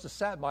chose to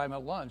sat by him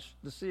at lunch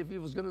to see if he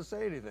was going to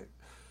say anything.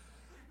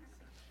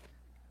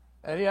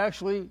 And he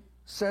actually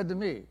said to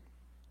me,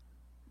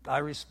 I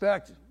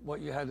respect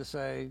what you had to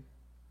say,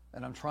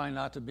 and I'm trying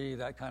not to be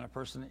that kind of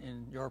person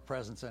in your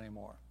presence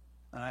anymore.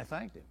 And I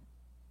thanked him.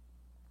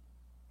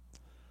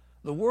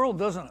 The world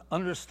doesn't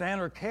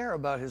understand or care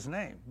about his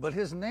name, but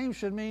his name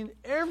should mean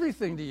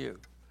everything to you.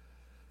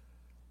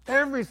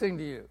 Everything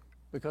to you.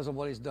 because of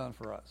what he's done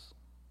for us.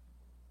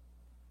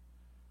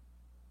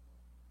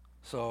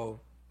 So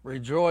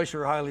rejoice,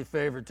 you're highly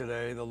favored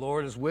today. The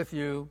Lord is with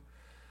you.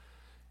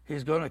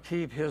 He's going to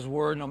keep his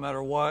word no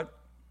matter what.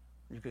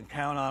 You can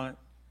count on it.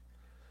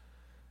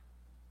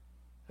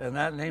 And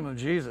that name of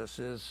Jesus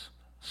is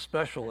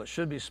special. It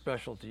should be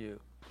special to you.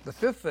 The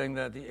fifth thing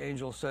that the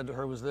angel said to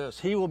her was this: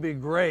 he will be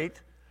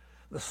great,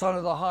 the Son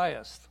of the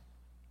Highest.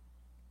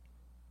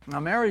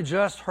 Now, Mary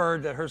just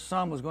heard that her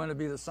son was going to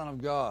be the Son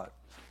of God.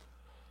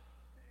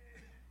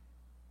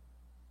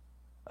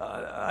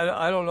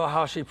 I don't know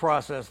how she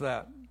processed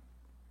that.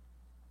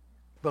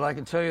 But I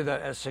can tell you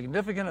that as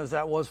significant as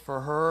that was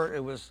for her,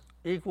 it was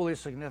equally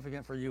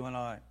significant for you and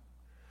I.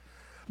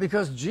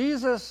 Because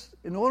Jesus,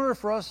 in order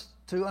for us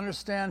to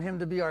understand him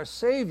to be our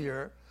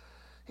Savior,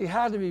 he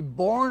had to be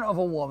born of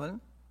a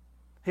woman.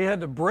 He had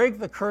to break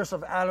the curse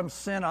of Adam's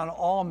sin on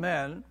all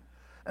men.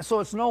 And so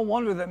it's no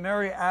wonder that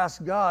Mary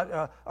asked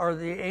God, or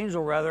the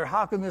angel rather,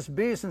 how can this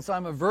be since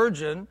I'm a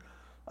virgin?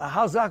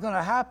 How's that going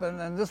to happen?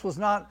 And this was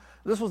not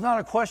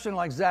a question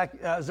like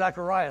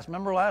Zacharias.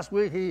 Remember last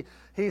week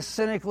he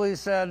cynically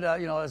said,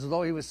 as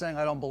though he was saying,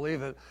 I don't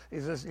believe it.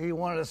 He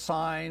wanted a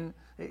sign.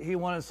 He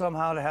wanted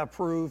somehow to have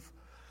proof.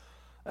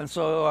 And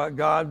so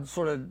God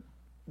sort of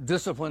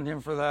disciplined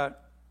him for that.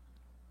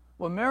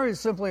 Well, Mary's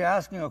simply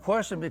asking a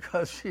question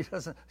because she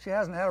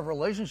hasn't had a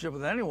relationship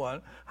with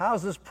anyone.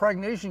 How's this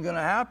pregnation going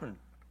to happen?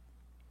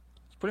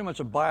 It's pretty much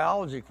a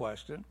biology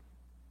question.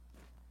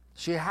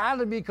 She had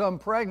to become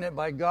pregnant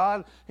by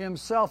God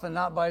himself and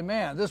not by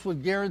man. This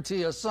would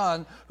guarantee a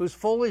son who's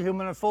fully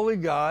human and fully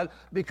God,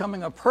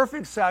 becoming a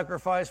perfect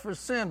sacrifice for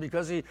sin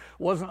because he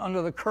wasn't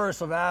under the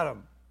curse of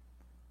Adam.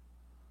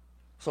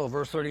 So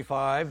verse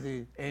 35,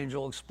 the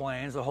angel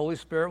explains, the Holy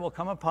Spirit will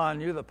come upon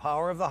you, the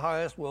power of the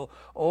highest will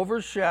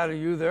overshadow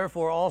you,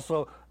 therefore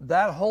also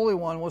that Holy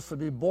One was to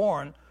be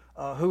born,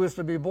 who is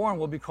to be born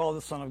will be called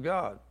the Son of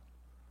God.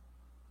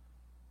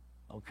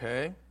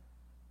 Okay?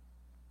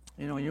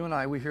 You and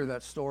I, we hear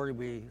that story,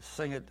 we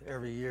sing it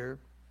every year.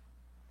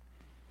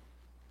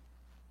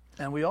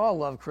 And we all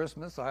love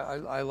Christmas.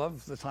 I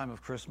love the time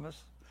of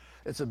Christmas.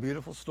 It's a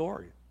beautiful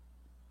story.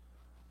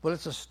 But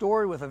it's a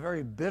story with a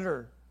very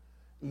bitter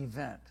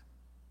event.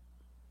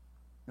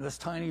 And this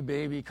tiny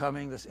baby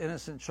coming, this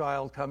innocent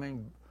child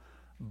coming,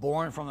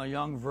 born from a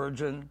young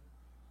virgin,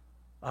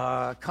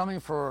 coming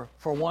for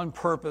one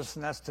purpose,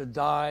 and that's to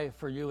die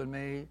for you and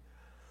me.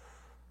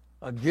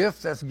 A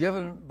gift that's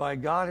given by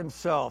God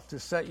himself to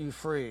set you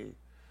free,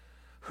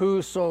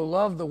 who so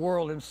loved the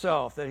world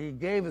himself that he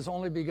gave his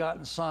only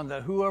begotten Son,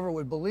 that whoever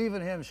would believe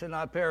in him should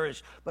not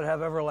perish but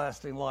have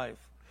everlasting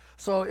life.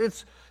 So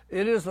it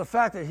is the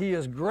fact that he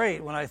is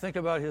great when I think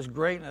about his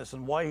greatness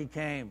and why he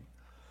came.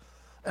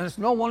 And it's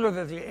no wonder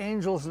that the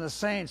angels and the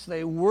saints,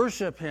 they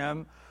worship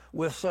him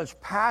with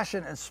such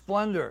passion and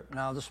splendor.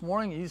 Now, this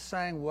morning you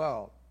sang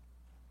well.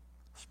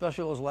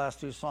 Especially those last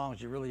two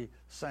songs, you really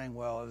sang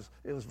well.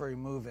 It was very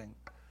moving.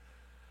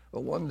 But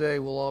one day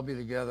we'll all be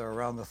together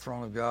around the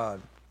throne of God.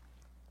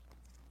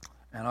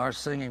 And our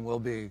singing will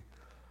be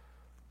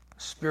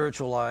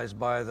spiritualized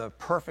by the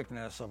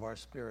perfectness of our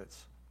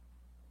spirits.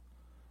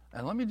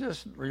 And let me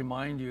just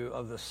remind you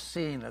of the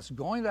scene that's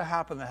going to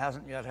happen that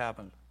hasn't yet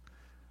happened.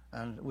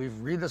 And we've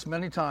read this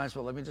many times,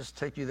 but let me just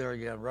take you there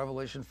again.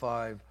 Revelation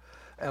 5.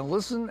 And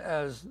listen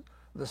as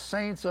the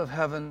saints of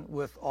heaven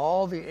with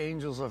all the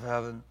angels of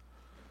heaven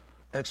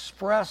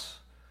express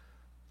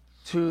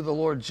to the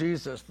Lord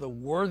Jesus the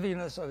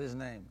worthiness of his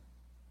name.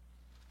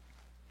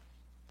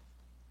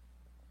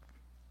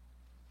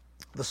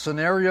 The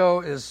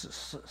scenario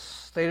is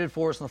stated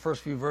for us in the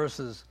first few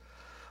verses.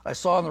 I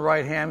saw in the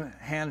right hand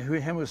him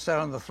who sat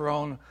on the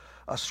throne,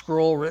 a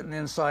scroll written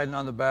inside and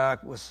on the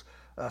back, was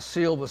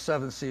sealed with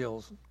 7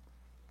 seals.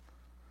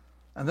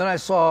 And then I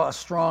saw a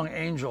strong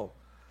angel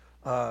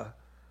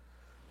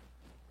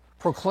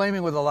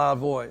proclaiming with a loud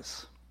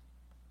voice,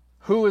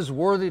 who is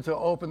worthy to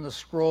open the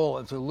scroll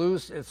and to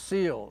loose its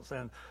seals?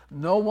 And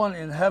no one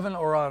in heaven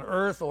or on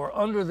earth or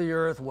under the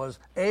earth was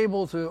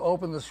able to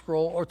open the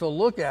scroll or to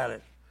look at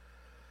it.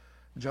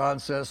 John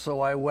says,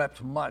 so I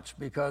wept much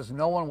because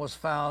no one was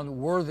found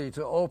worthy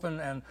to open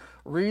and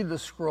read the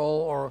scroll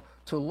or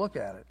to look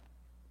at it.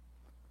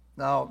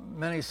 Now,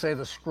 many say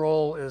the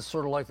scroll is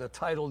sort of like the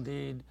title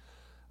deed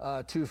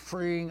to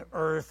freeing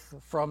earth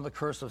from the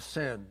curse of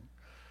sin.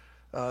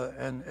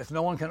 And if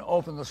no one can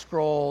open the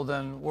scroll,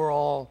 then we're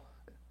all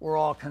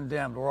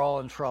condemned. We're all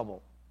in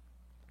trouble.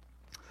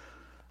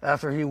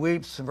 After he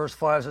weeps, in verse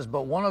 5 says,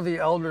 but one of the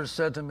elders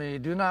said to me,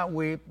 do not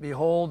weep.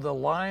 Behold, the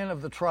Lion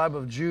of the tribe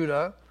of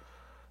Judah.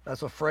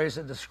 That's a phrase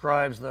that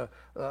describes the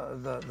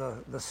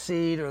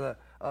seed or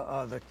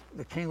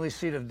the kingly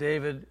seed of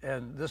David.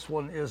 And this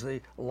one is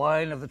the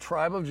Lion of the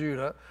tribe of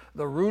Judah,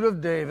 the root of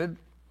David,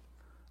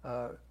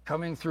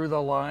 coming through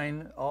the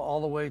line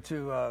all the way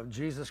to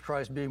Jesus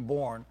Christ being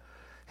born.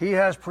 He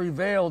has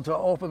prevailed to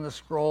open the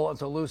scroll and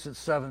to loose its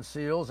 7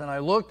 seals. And I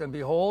looked, and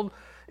behold,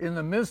 in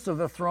the midst of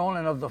the throne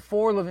and of the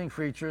 4 living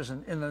creatures,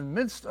 and in the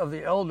midst of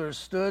the elders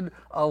stood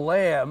a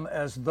lamb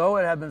as though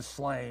it had been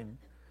slain,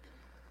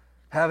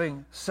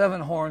 having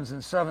 7 horns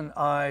and 7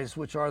 eyes,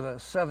 which are the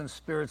 7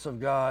 spirits of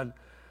God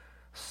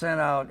sent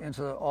out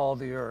into all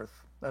the earth.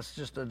 That's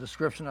just a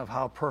description of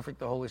how perfect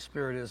the Holy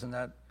Spirit is in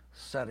that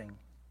setting,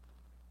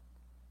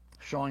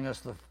 showing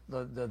us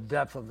the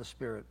depth of the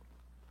Spirit.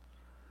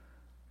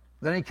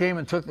 Then he came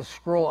and took the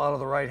scroll out of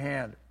the right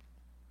hand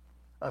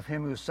of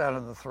him who sat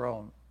on the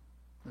throne.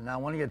 And now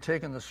when he had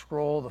taken the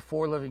scroll, the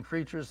 4 living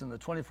creatures and the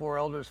 24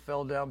 elders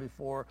fell down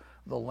before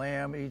the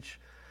Lamb, each,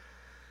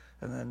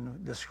 and then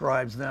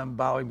describes them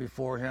bowing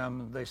before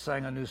him. They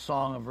sang a new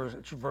song of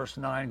verse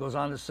 9. Goes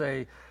on to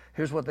say,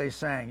 here's what they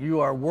sang.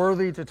 You are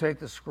worthy to take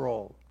the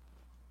scroll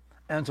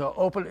and to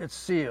open its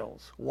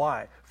seals.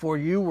 Why? For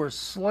you were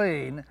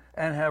slain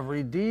and have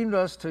redeemed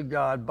us to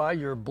God by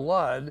your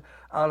blood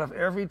out of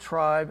every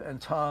tribe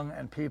and tongue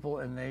and people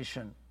and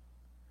nation.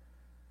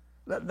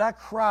 That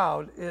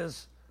crowd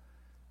is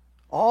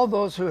all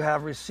those who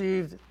have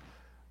received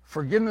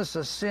forgiveness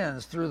of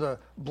sins through the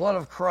blood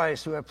of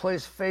Christ, who have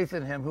placed faith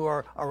in him, who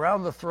are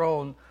around the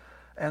throne,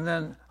 and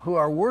then who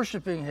are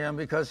worshiping him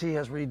because he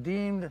has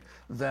redeemed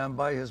them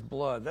by his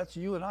blood. That's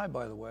you and I,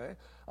 by the way.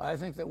 I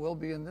think that we'll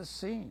be in this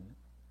scene.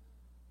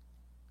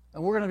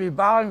 And we're going to be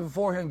bowing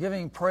before him,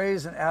 giving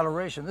praise and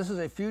adoration. This is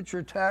a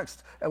future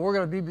text, and we're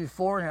going to be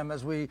before him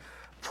as we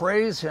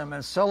praise him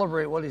and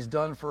celebrate what he's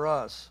done for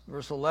us.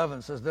 Verse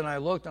 11 says, Then I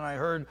looked and I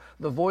heard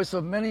the voice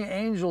of many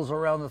angels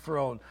around the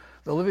throne,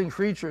 the living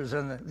creatures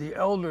and the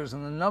elders,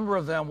 and the number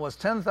of them was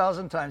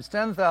 10,000 times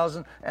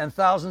 10,000 and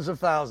thousands of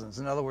thousands.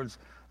 In other words,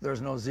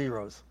 there's no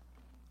zeros.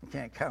 You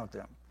can't count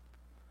them.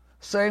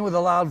 Saying with a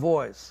loud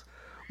voice,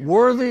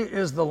 Worthy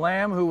is the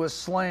Lamb who was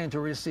slain to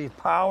receive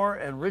power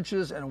and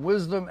riches and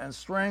wisdom and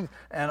strength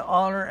and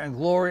honor and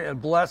glory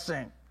and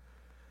blessing.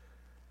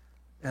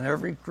 And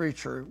every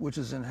creature which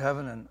is in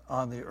heaven and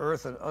on the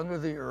earth and under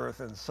the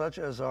earth, and such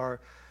as are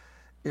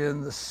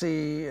in the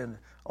sea, and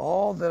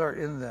all that are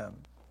in them,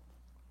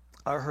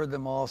 I heard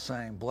them all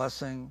saying,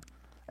 Blessing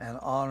and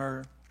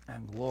honor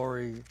and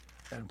glory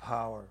and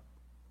power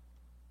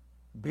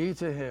be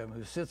to him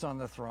who sits on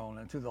the throne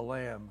and to the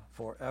Lamb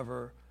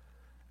forever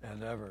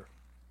and ever.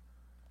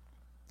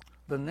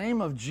 The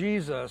name of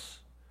Jesus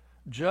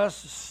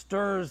just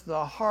stirs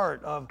the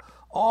heart of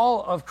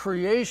all of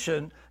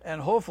creation,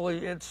 and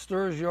hopefully it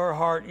stirs your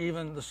heart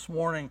even this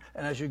morning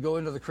and as you go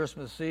into the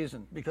Christmas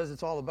season, because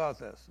it's all about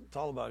this. It's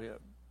all about him.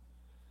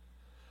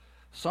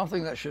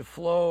 Something that should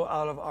flow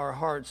out of our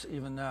hearts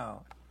even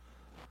now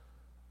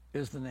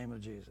is the name of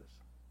Jesus.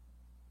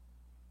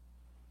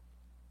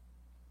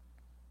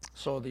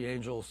 So the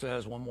angel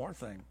says one more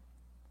thing.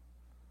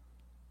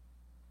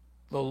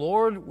 The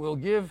Lord will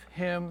give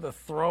him the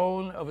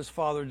throne of his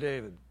father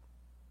David.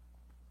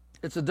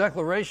 It's a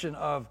declaration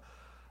of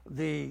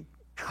the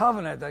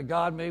covenant that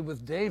God made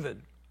with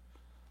David.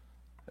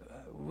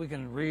 We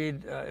can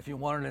read, if you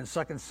want it,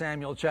 in 2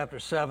 Samuel chapter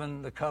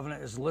 7. The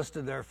covenant is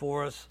listed there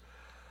for us.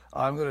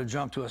 I'm going to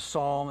jump to a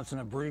psalm. It's an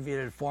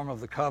abbreviated form of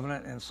the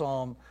covenant in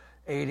Psalm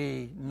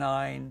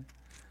 89.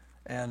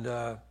 And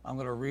I'm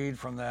going to read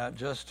from that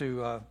just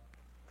to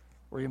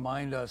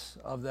remind us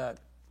of that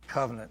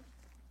covenant,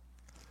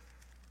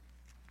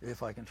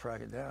 if I can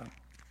track it down.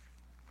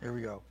 Here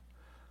we go.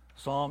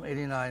 Psalm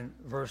 89,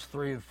 verse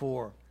 3 and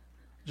 4.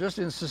 Just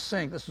in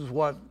succinct, this is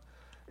what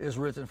is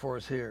written for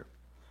us here.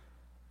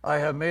 I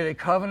have made a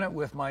covenant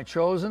with my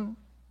chosen.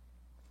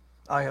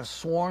 I have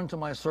sworn to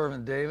my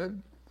servant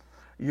David,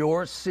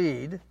 your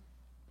seed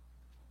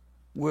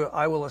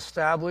I will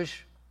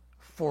establish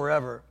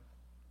forever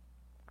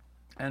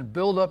and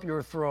build up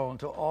your throne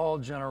to all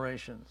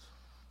generations.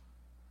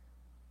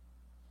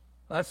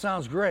 That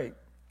sounds great.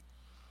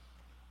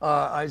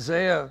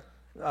 Isaiah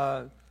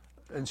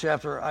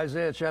chapter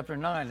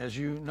 9, as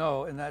you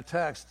know, in that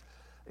text,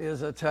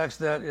 is a text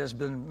that has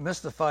been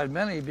mystified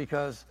many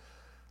because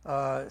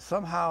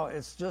somehow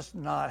it's just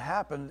not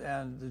happened,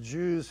 and the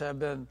Jews have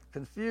been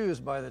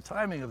confused by the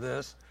timing of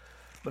this.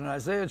 But in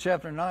Isaiah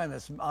chapter 9,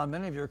 that's on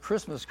many of your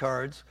Christmas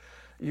cards,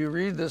 you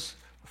read this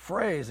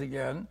phrase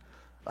again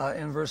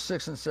in verse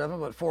 6 and 7,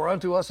 but for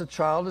unto us a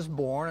child is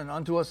born, and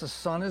unto us a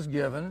son is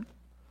given.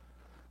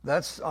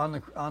 That's on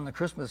the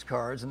Christmas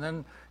cards. And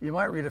then you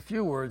might read a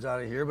few words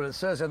out of here, but it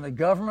says, and the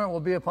government will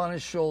be upon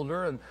his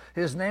shoulder, and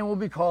his name will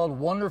be called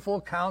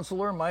Wonderful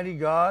Counselor, Mighty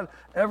God,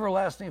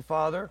 Everlasting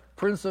Father,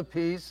 Prince of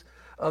Peace.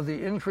 Of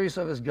the increase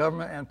of his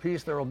government and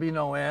peace there will be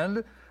no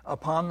end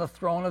upon the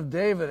throne of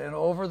David and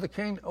over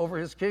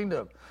his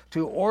kingdom,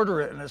 to order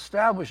it and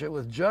establish it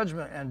with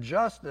judgment and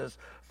justice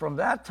from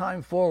that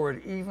time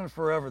forward, even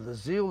forever. The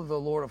zeal of the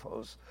Lord of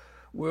hosts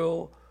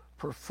will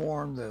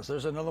perform this.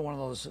 There's another one of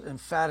those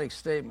emphatic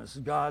statements.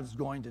 God's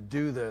going to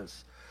do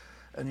this,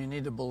 and you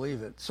need to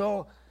believe it.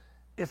 So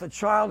if a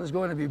child is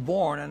going to be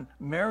born, and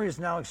Mary is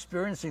now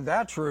experiencing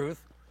that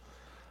truth,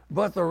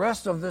 but the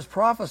rest of this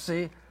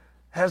prophecy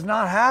has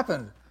not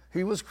happened.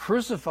 He was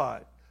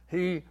crucified.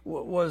 He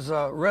was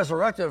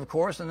resurrected, of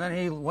course, and then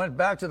he went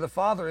back to the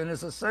Father in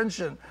his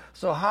ascension.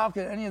 So how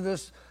can any of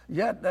this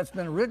yet that's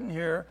been written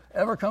here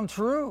ever come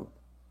true?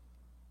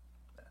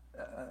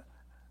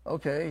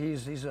 Okay,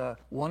 he's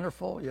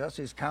wonderful. Yes,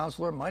 he's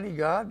Counselor, Mighty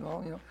God.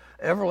 Well,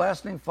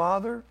 Everlasting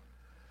Father,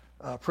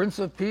 Prince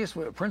of Peace.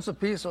 Prince of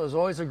Peace is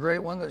always a great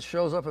one that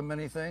shows up in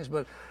many things.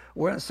 But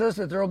when it says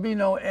that there will be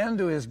no end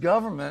to his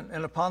government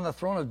and upon the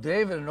throne of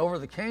David and over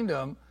the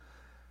kingdom,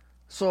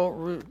 so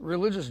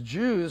religious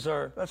Jews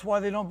that's why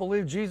they don't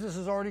believe Jesus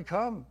has already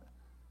come.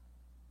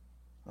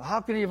 How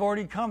can he have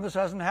already come? This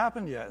hasn't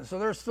happened yet. And so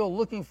they're still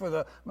looking for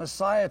the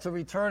Messiah to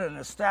return and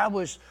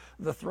establish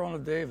the throne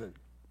of David.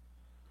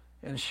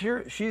 And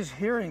she's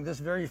hearing this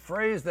very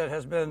phrase that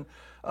has been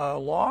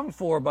longed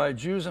for by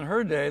Jews in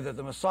her day, that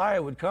the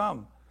Messiah would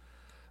come.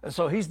 And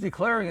so he's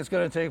declaring it's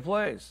going to take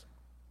place.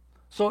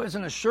 So it's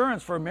an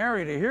assurance for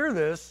Mary to hear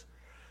this,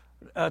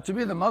 to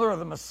be the mother of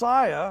the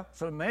Messiah.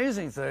 It's an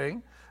amazing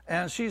thing.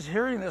 And she's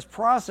hearing this,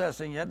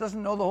 processing yet,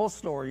 doesn't know the whole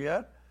story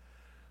yet.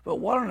 But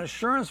what an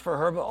assurance for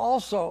her. But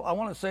also, I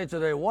want to say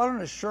today, what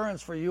an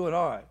assurance for you and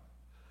I.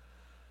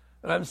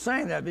 And I'm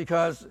saying that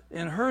because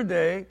in her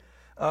day,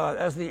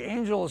 as the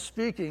angel is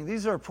speaking,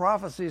 these are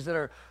prophecies that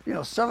are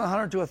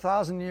 700 to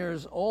 1,000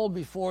 years old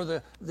before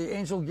the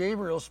angel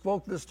Gabriel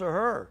spoke this to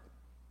her.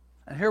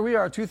 And here we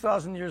are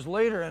 2,000 years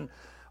later, and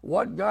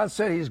what God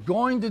said he's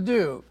going to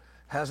do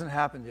hasn't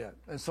happened yet.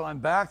 And so I'm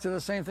back to the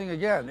same thing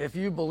again. If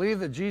you believe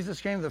that Jesus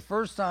came the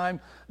first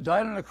time,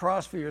 died on the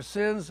cross for your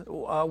sins,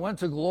 went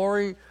to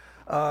glory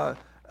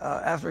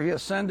after he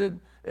ascended,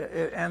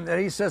 and that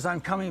he says, I'm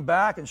coming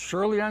back, and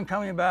surely I'm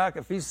coming back,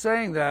 if he's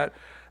saying that,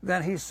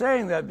 then he's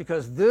saying that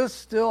because this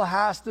still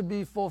has to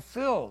be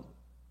fulfilled,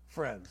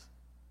 friends.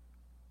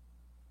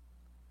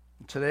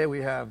 Today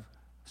we have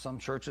some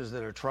churches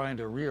that are trying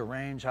to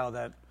rearrange how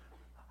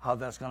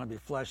that's going to be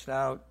fleshed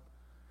out.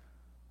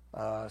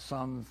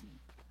 Some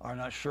are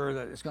not sure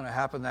that it's going to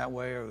happen that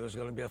way, or there's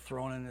going to be a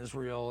throne in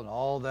Israel, and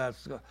all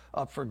that's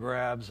up for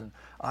grabs. And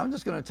I'm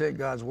just going to take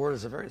God's word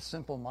as a very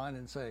simple mind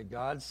and say,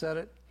 God said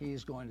it,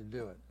 he's going to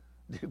do it.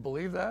 Do you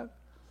believe that?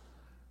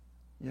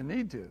 You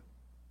need to.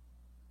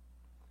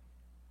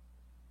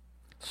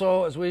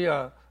 So as we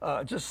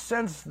just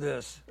sense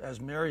this,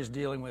 as Mary's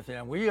dealing with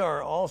him, we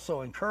are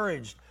also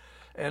encouraged,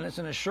 and it's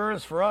an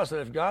assurance for us that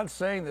if God's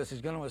saying this,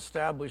 he's going to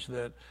establish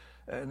that,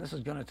 and this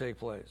is going to take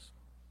place.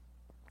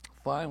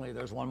 Finally,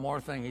 there's one more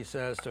thing he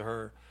says to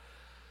her.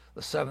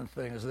 The seventh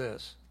thing is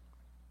this.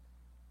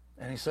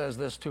 And he says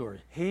this to her.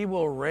 He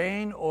will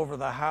reign over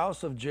the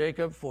house of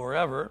Jacob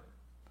forever,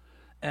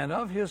 and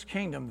of his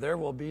kingdom there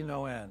will be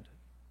no end.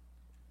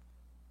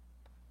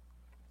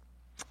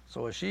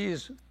 So as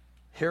she's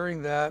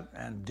hearing that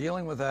and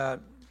dealing with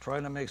that,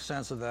 trying to make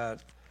sense of that,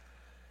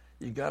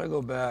 you got to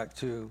go back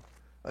to,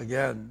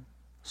 again,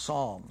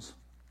 Psalms.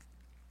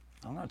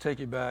 I'm going to take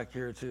you back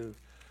here to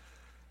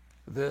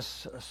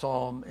this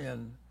psalm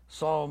in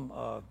Psalm,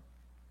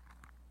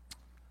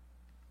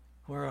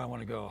 where I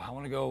want to go. I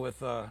want to go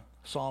with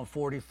Psalm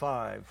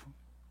 45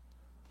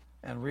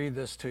 and read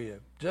this to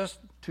you. Just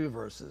 2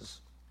 verses.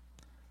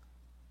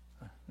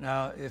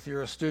 Now, if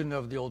you're a student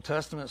of the Old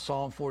Testament,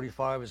 Psalm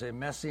 45 is a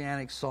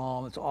messianic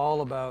psalm. It's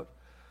all about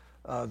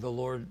the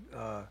Lord,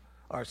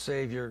 our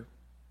Savior,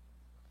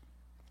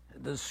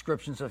 the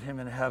descriptions of him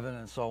in heaven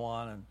and so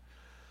on.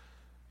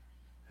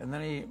 And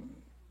then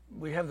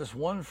we have this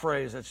one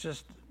phrase that's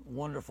just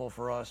wonderful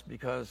for us,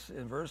 because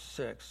in verse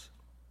 6,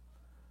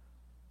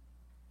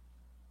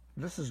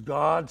 this is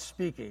God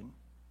speaking.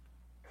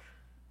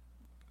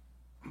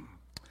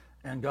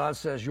 And God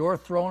says, your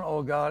throne,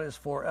 O God, is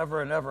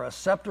forever and ever. A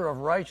scepter of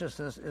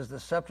righteousness is the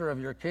scepter of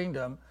your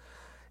kingdom.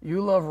 You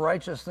love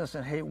righteousness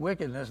and hate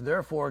wickedness.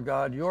 Therefore,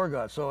 God, your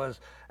God. So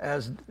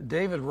as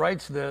David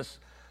writes this,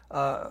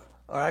 or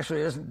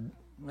actually it isn't,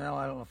 well,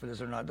 I don't know if it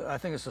is or not. I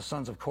think it's the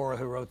sons of Korah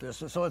who wrote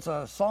this. So it's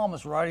a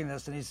psalmist writing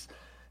this, and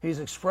he's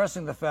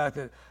expressing the fact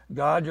that,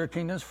 God, your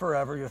kingdom's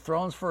forever, your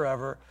throne's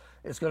forever.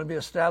 It's going to be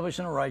established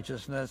in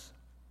righteousness.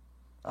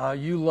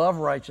 You love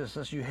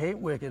righteousness. You hate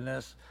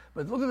wickedness.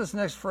 But look at this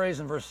next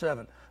phrase in verse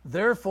 7.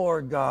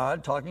 Therefore,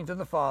 God, talking to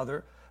the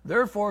Father,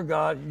 therefore,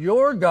 God,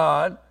 your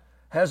God,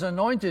 has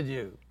anointed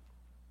you.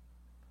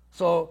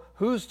 So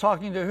who's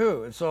talking to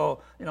who? And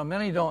so,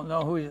 many don't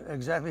know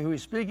exactly who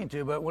he's speaking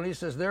to, but when he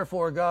says,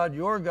 therefore, God,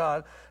 your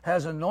God,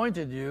 has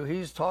anointed you,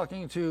 he's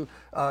talking to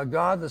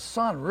God the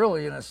Son,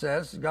 really, in a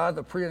sense, God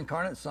the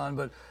pre-incarnate Son,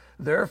 but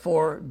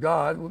therefore,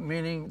 God,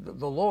 meaning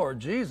the Lord,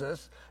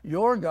 Jesus,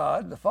 your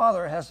God, the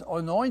Father, has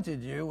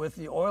anointed you with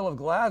the oil of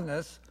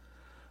gladness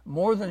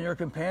more than your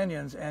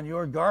companions, and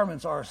your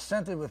garments are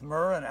scented with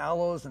myrrh and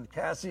aloes and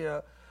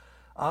cassia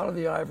out of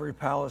the ivory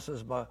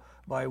palaces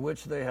by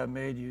which they have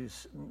made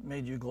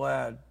you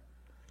glad.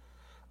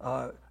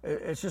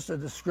 It's just a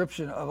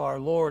description of our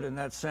Lord in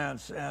that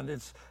sense, and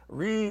it's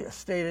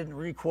restated and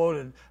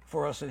requoted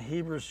for us in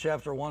Hebrews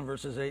chapter 1,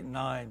 verses 8 and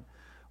 9,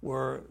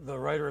 where the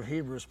writer of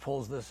Hebrews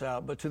pulls this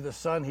out. But to the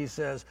Son he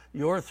says,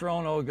 your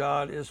throne, O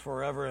God, is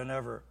forever and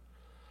ever.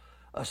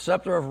 A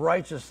scepter of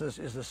righteousness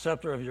is the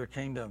scepter of your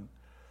kingdom.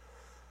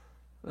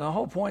 And the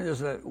whole point is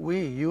that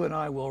you and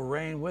I, will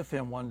reign with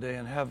him one day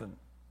in heaven.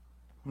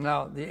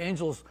 Now, the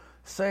angel's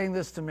saying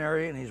this to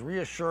Mary, and he's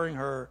reassuring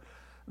her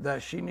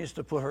that she needs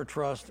to put her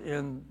trust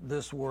in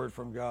this word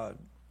from God.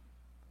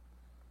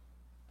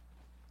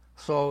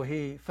 So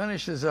he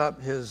finishes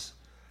up his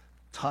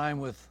time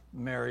with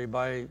Mary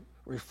by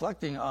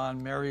reflecting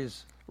on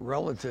Mary's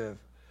relative.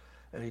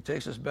 And he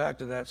takes us back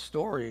to that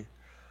story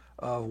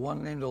of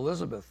one named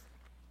Elizabeth.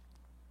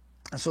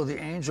 And so the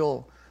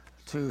angel,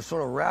 to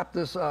sort of wrap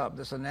this up,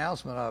 this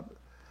announcement up,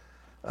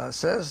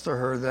 says to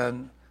her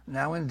then,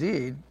 now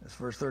indeed, it's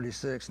verse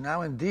 36,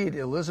 now indeed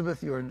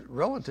Elizabeth, your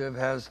relative,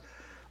 has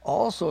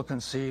also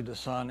conceived a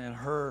son in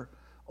her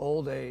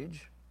old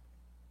age.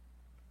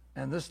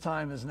 And this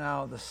time is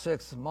now the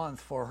 6th month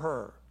for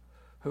her,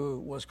 who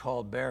was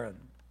called barren.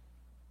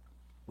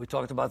 We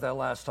talked about that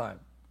last time.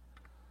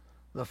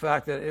 The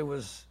fact that it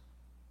was,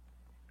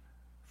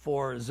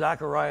 for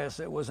Zacharias,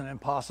 it was an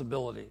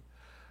impossibility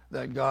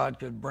that God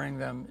could bring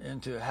them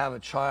into have a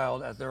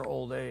child at their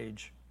old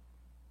age.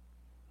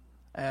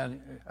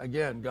 And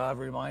again, God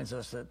reminds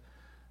us that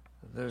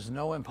there's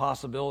no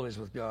impossibilities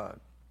with God.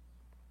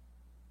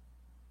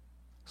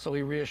 So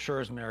he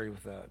reassures Mary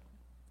with that.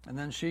 And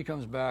then she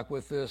comes back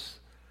with this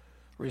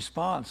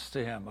response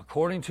to him.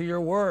 According to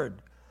your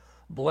word,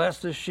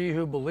 blessed is she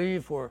who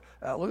believed for,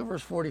 look at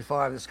verse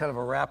 45, it's kind of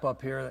a wrap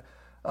up here.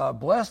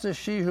 Blessed is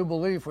she who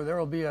believed, for there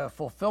will be a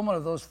fulfillment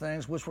of those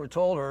things which were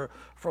told her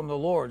from the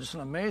Lord. Just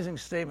an amazing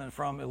statement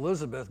from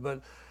Elizabeth,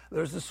 but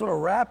there's this sort of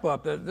wrap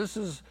up that this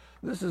is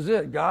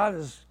it. God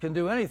can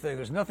do anything.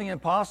 There's nothing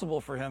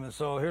impossible for him. And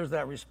so here's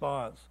that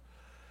response,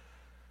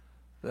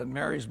 that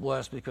Mary's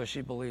blessed because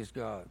she believes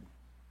God.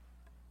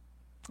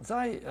 As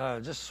I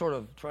just sort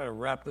of try to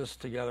wrap this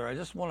together, I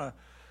just want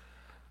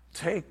to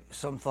take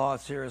some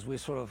thoughts here as we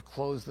sort of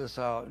close this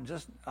out.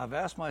 And I've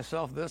asked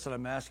myself this, and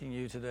I'm asking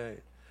you today.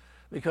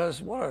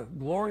 Because what a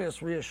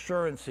glorious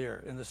reassurance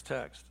here in this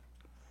text.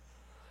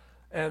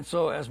 And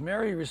so as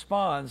Mary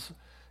responds,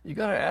 you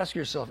got to ask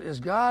yourself,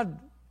 is God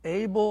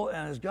able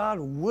and is God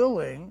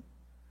willing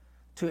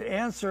to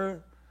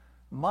answer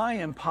my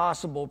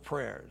impossible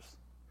prayers?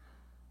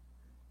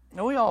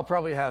 Now, we all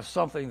probably have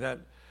something that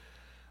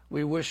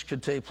we wish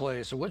could take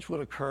place or which would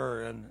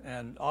occur,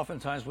 and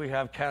oftentimes we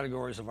have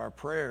categories of our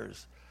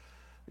prayers.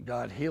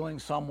 God healing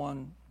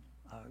someone,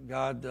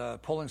 God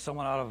pulling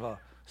someone out of a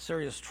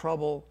serious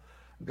trouble,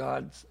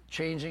 God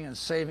changing and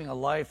saving a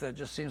life that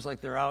just seems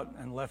like they're out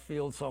in left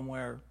field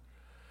somewhere.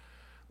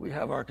 We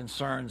have our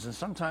concerns, and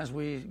sometimes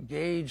we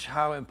gauge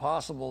how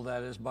impossible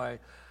that is by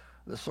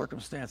the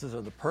circumstances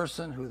of the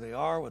person, who they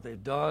are, what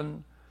they've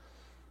done,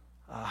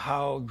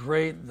 how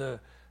great the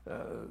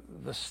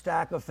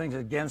stack of things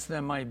against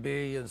them might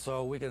be, and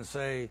so we can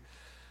say,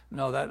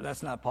 no,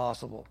 that's not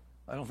possible.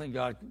 I don't think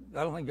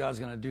God's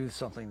going to do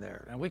something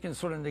there, and we can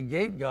sort of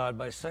negate God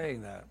by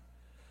saying that.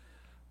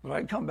 But I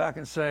can come back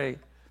and say,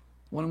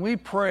 when we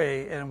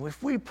pray, and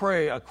if we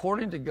pray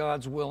according to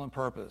God's will and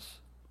purpose,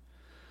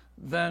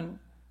 then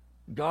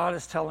God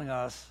is telling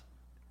us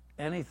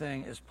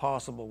anything is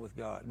possible with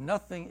God.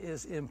 Nothing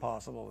is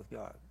impossible with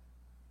God.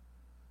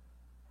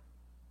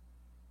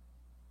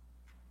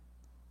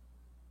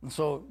 And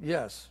so,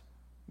 yes,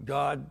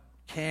 God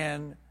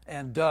can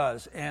and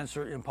does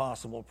answer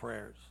impossible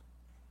prayers.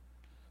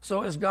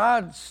 So is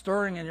God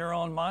stirring in your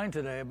own mind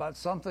today about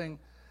something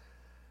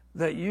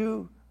that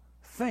you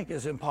think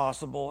is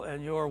impossible,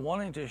 and you're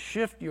wanting to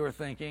shift your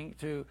thinking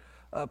to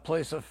a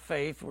place of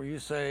faith where you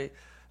say,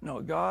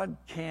 no, God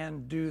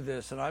can do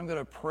this, and I'm going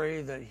to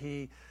pray that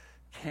he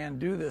can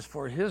do this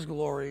for his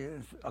glory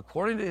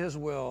according to his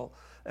will,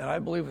 and I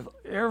believe with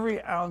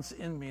every ounce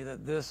in me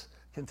that this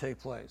can take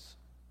place.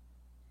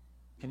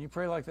 Can you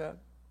pray like that?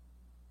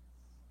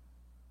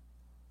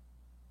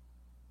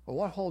 Well,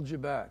 what holds you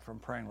back from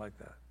praying like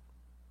that?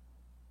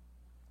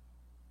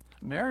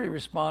 Mary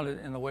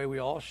responded in the way we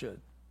all should,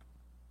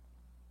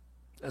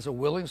 as a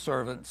willing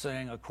servant,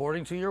 saying,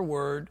 according to your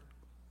word,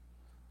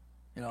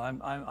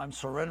 I'm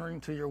surrendering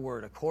to your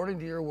word. According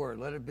to your word,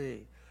 let it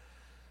be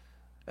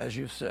as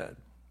you've said.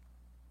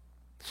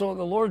 So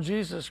the Lord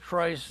Jesus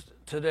Christ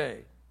today,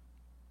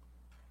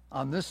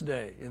 on this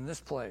day, in this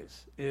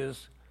place,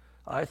 is,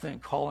 I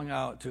think, calling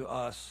out to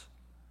us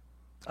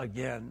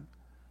again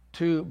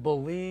to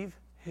believe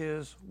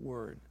his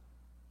word.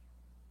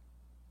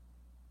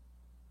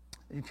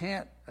 You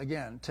can't,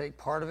 again, take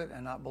part of it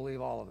and not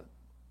believe all of it.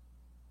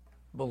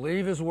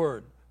 Believe his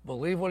word.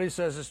 Believe what he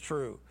says is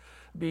true.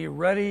 Be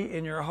ready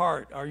in your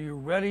heart. Are you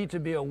ready to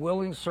be a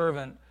willing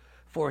servant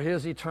for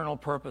his eternal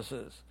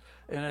purposes?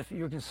 And if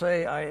you can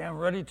say, I am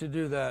ready to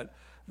do that,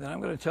 then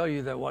I'm going to tell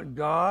you that what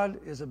God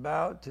is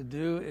about to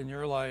do in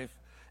your life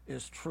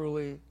is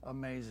truly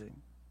amazing.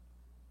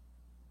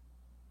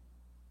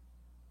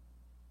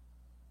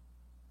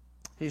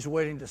 He's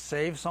waiting to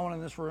save someone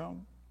in this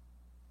room.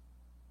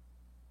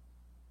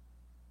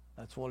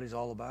 That's what he's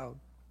all about.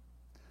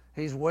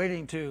 He's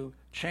waiting to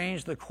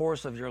change the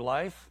course of your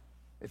life,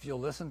 if you'll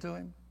listen to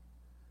him.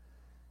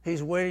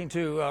 He's waiting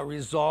to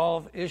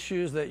resolve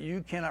issues that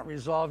you cannot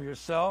resolve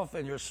yourself,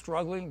 and you're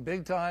struggling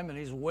big time, and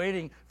he's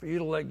waiting for you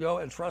to let go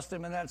and trust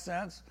him in that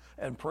sense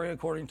and pray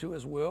according to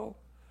his will.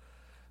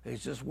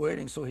 He's just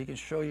waiting so he can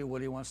show you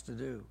what he wants to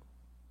do.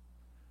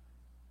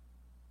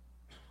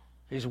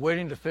 He's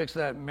waiting to fix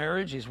that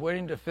marriage. He's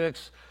waiting to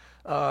fix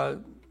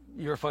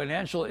your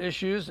financial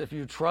issues if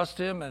you trust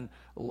him and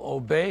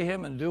obey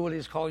him and do what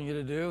he's calling you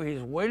to do.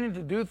 He's waiting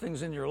to do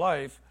things in your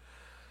life.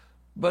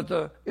 But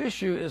the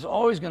issue is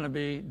always going to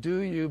be, do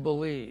you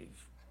believe?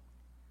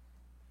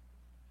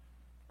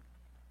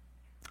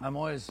 I'm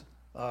always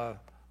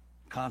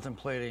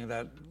contemplating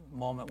that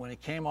moment when he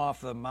came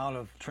off the Mount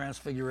of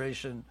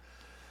Transfiguration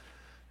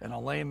and a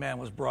lame man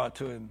was brought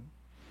to him.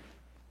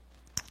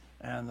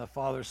 And the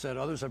Father said,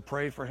 others have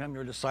prayed for him,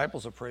 your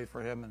disciples have prayed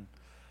for him, and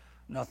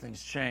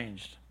nothing's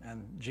changed.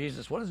 And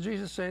Jesus, what does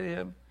Jesus say to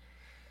him?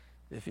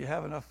 If you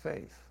have enough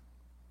faith,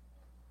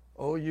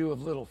 O you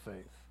of little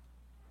faith.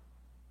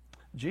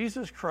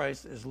 Jesus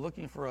Christ is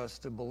looking for us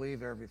to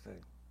believe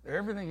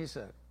everything he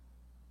said.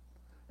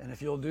 And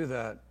if you'll do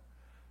that,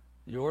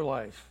 your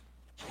life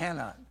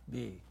cannot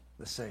be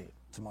the same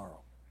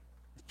tomorrow.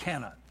 It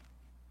cannot,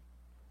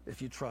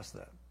 if you trust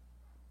that.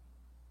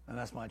 And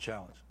that's my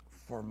challenge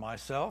for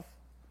myself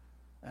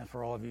and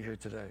for all of you here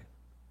today.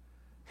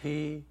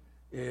 He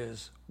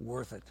is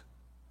worth it.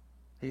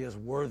 He is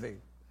worthy.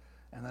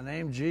 And the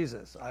name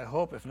Jesus, I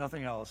hope, if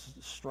nothing else,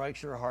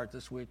 strikes your heart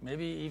this week.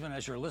 Maybe even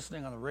as you're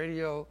listening on the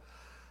radio,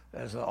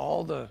 as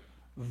all the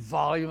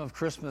volume of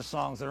Christmas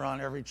songs that are on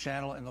every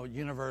channel in the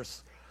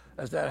universe,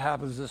 as that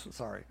happens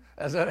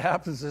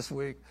this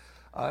week,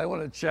 I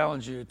want to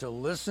challenge you to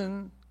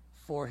listen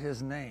for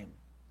his name.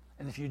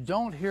 And if you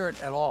don't hear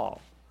it at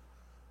all,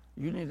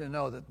 you need to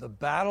know that the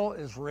battle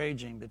is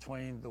raging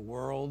between the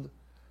world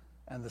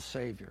and the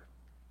Savior.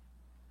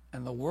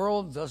 And the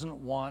world doesn't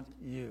want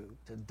you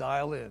to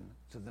dial in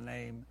to the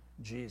name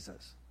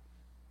Jesus,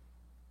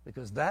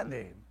 because that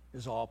name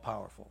is all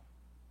powerful,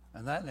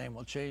 and that name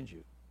will change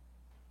you.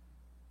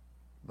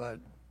 But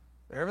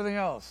everything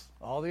else,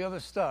 all the other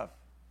stuff,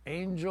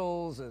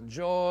 angels and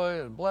joy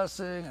and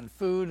blessing and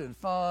food and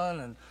fun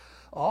and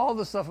all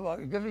the stuff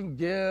about giving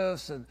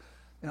gifts and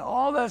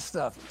all that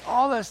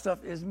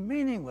stuff is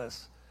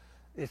meaningless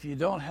if you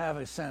don't have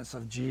a sense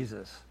of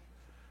Jesus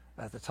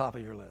at the top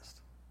of your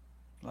list.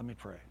 Let me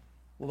pray.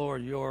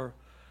 Lord, you're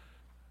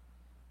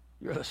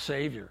the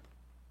Savior,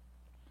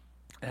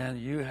 and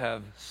you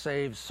have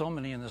saved so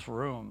many in this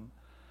room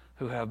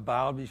who have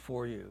bowed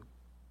before you,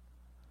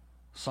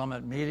 some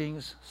at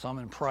meetings, some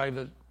in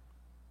private,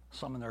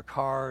 some in their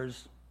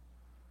cars,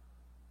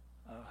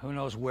 who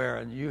knows where,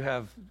 and you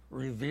have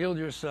revealed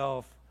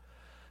yourself.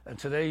 And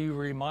today you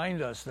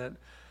remind us that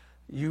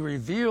you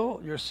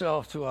reveal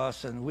yourself to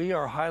us, and we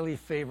are highly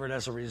favored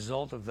as a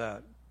result of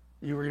that.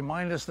 You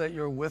remind us that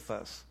you're with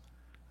us.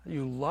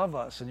 You love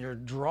us, and you're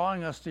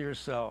drawing us to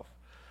yourself.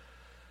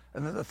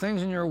 And that the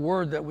things in your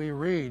word that we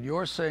read,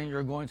 you're saying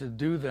you're going to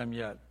do them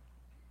yet.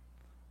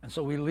 And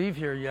so we leave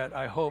here yet,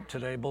 I hope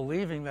today,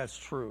 believing that's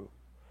true.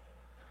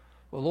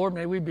 Well, Lord,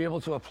 may we be able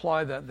to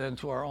apply that then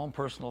to our own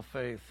personal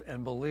faith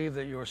and believe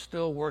that you're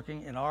still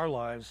working in our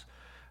lives.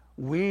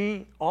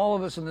 We, all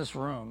of us in this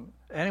room,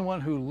 anyone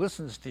who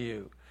listens to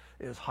you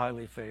is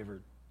highly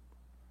favored.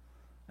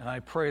 And I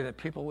pray that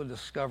people would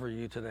discover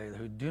you today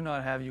who do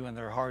not have you in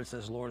their hearts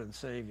as Lord and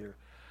Savior.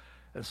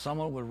 That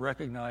someone would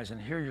recognize and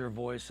hear your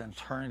voice and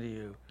turn to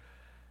you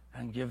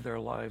and give their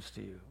lives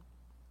to you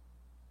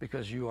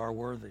because you are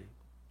worthy.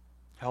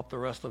 Help the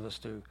rest of us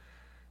to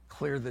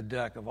clear the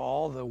deck of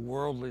all the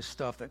worldly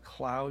stuff that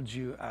clouds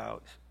you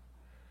out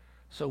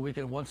so we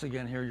can once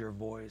again hear your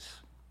voice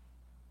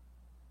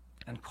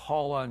and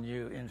call on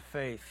you in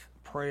faith,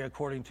 pray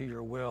according to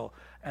your will,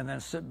 and then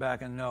sit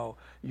back and know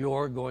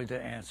you're going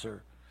to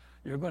answer.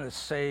 You're going to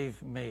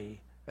save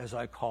me as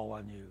I call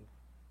on you.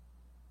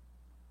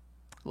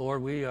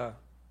 Lord, we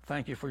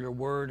thank you for your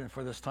word and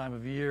for this time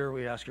of year.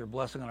 We ask your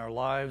blessing on our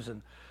lives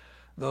and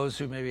those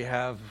who maybe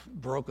have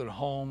broken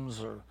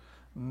homes or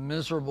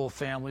miserable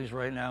families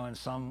right now in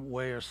some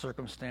way or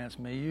circumstance.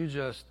 May you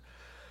just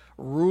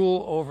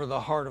rule over the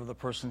heart of the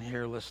person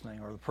here listening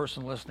or the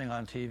person listening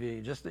on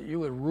TV, just that you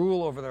would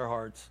rule over their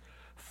hearts,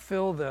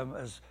 fill them,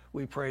 as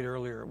we prayed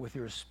earlier, with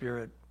your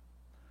Spirit,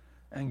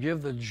 and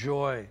give the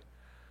joy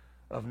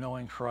of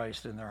knowing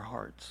Christ in their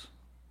hearts.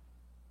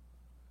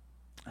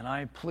 And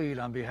I plead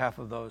on behalf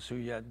of those who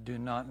yet do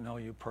not know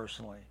you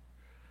personally,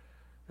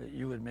 that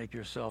you would make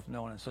yourself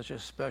known in such a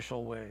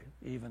special way,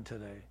 even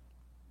today.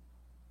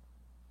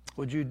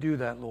 Would you do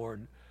that,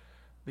 Lord,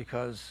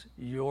 because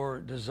your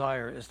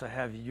desire is to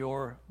have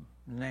your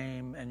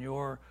name and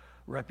your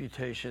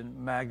reputation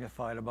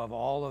magnified above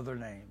all other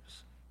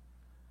names.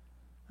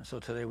 And so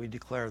today we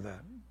declare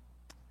that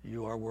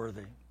you are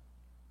worthy.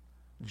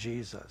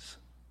 Jesus,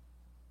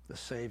 the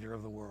Savior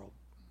of the world.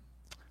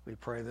 We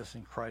pray this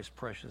in Christ's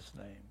precious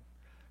name,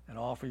 and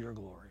all for your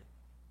glory.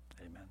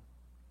 Amen.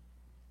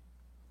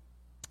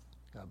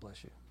 God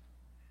bless you.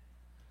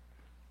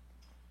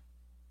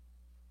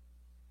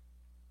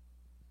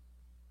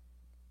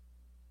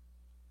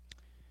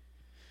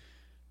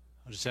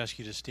 I'll just ask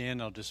you to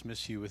stand. I'll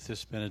dismiss you with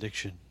this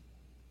benediction.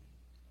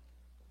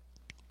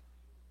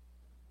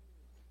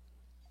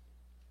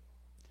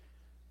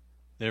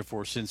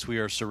 Therefore, since we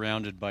are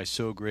surrounded by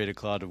so great a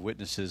cloud of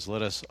witnesses,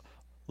 let us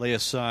Lay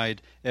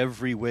aside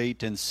every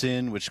weight and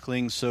sin which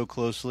clings so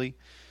closely,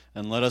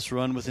 and let us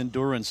run with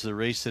endurance the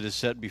race that is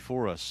set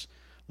before us,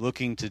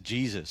 looking to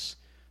Jesus,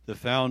 the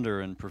founder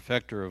and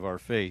perfecter of our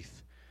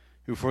faith,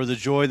 who for the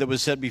joy that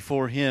was set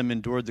before him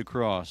endured the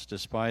cross,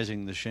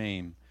 despising the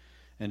shame,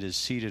 and is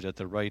seated at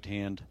the right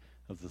hand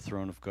of the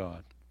throne of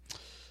God.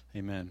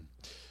 Amen.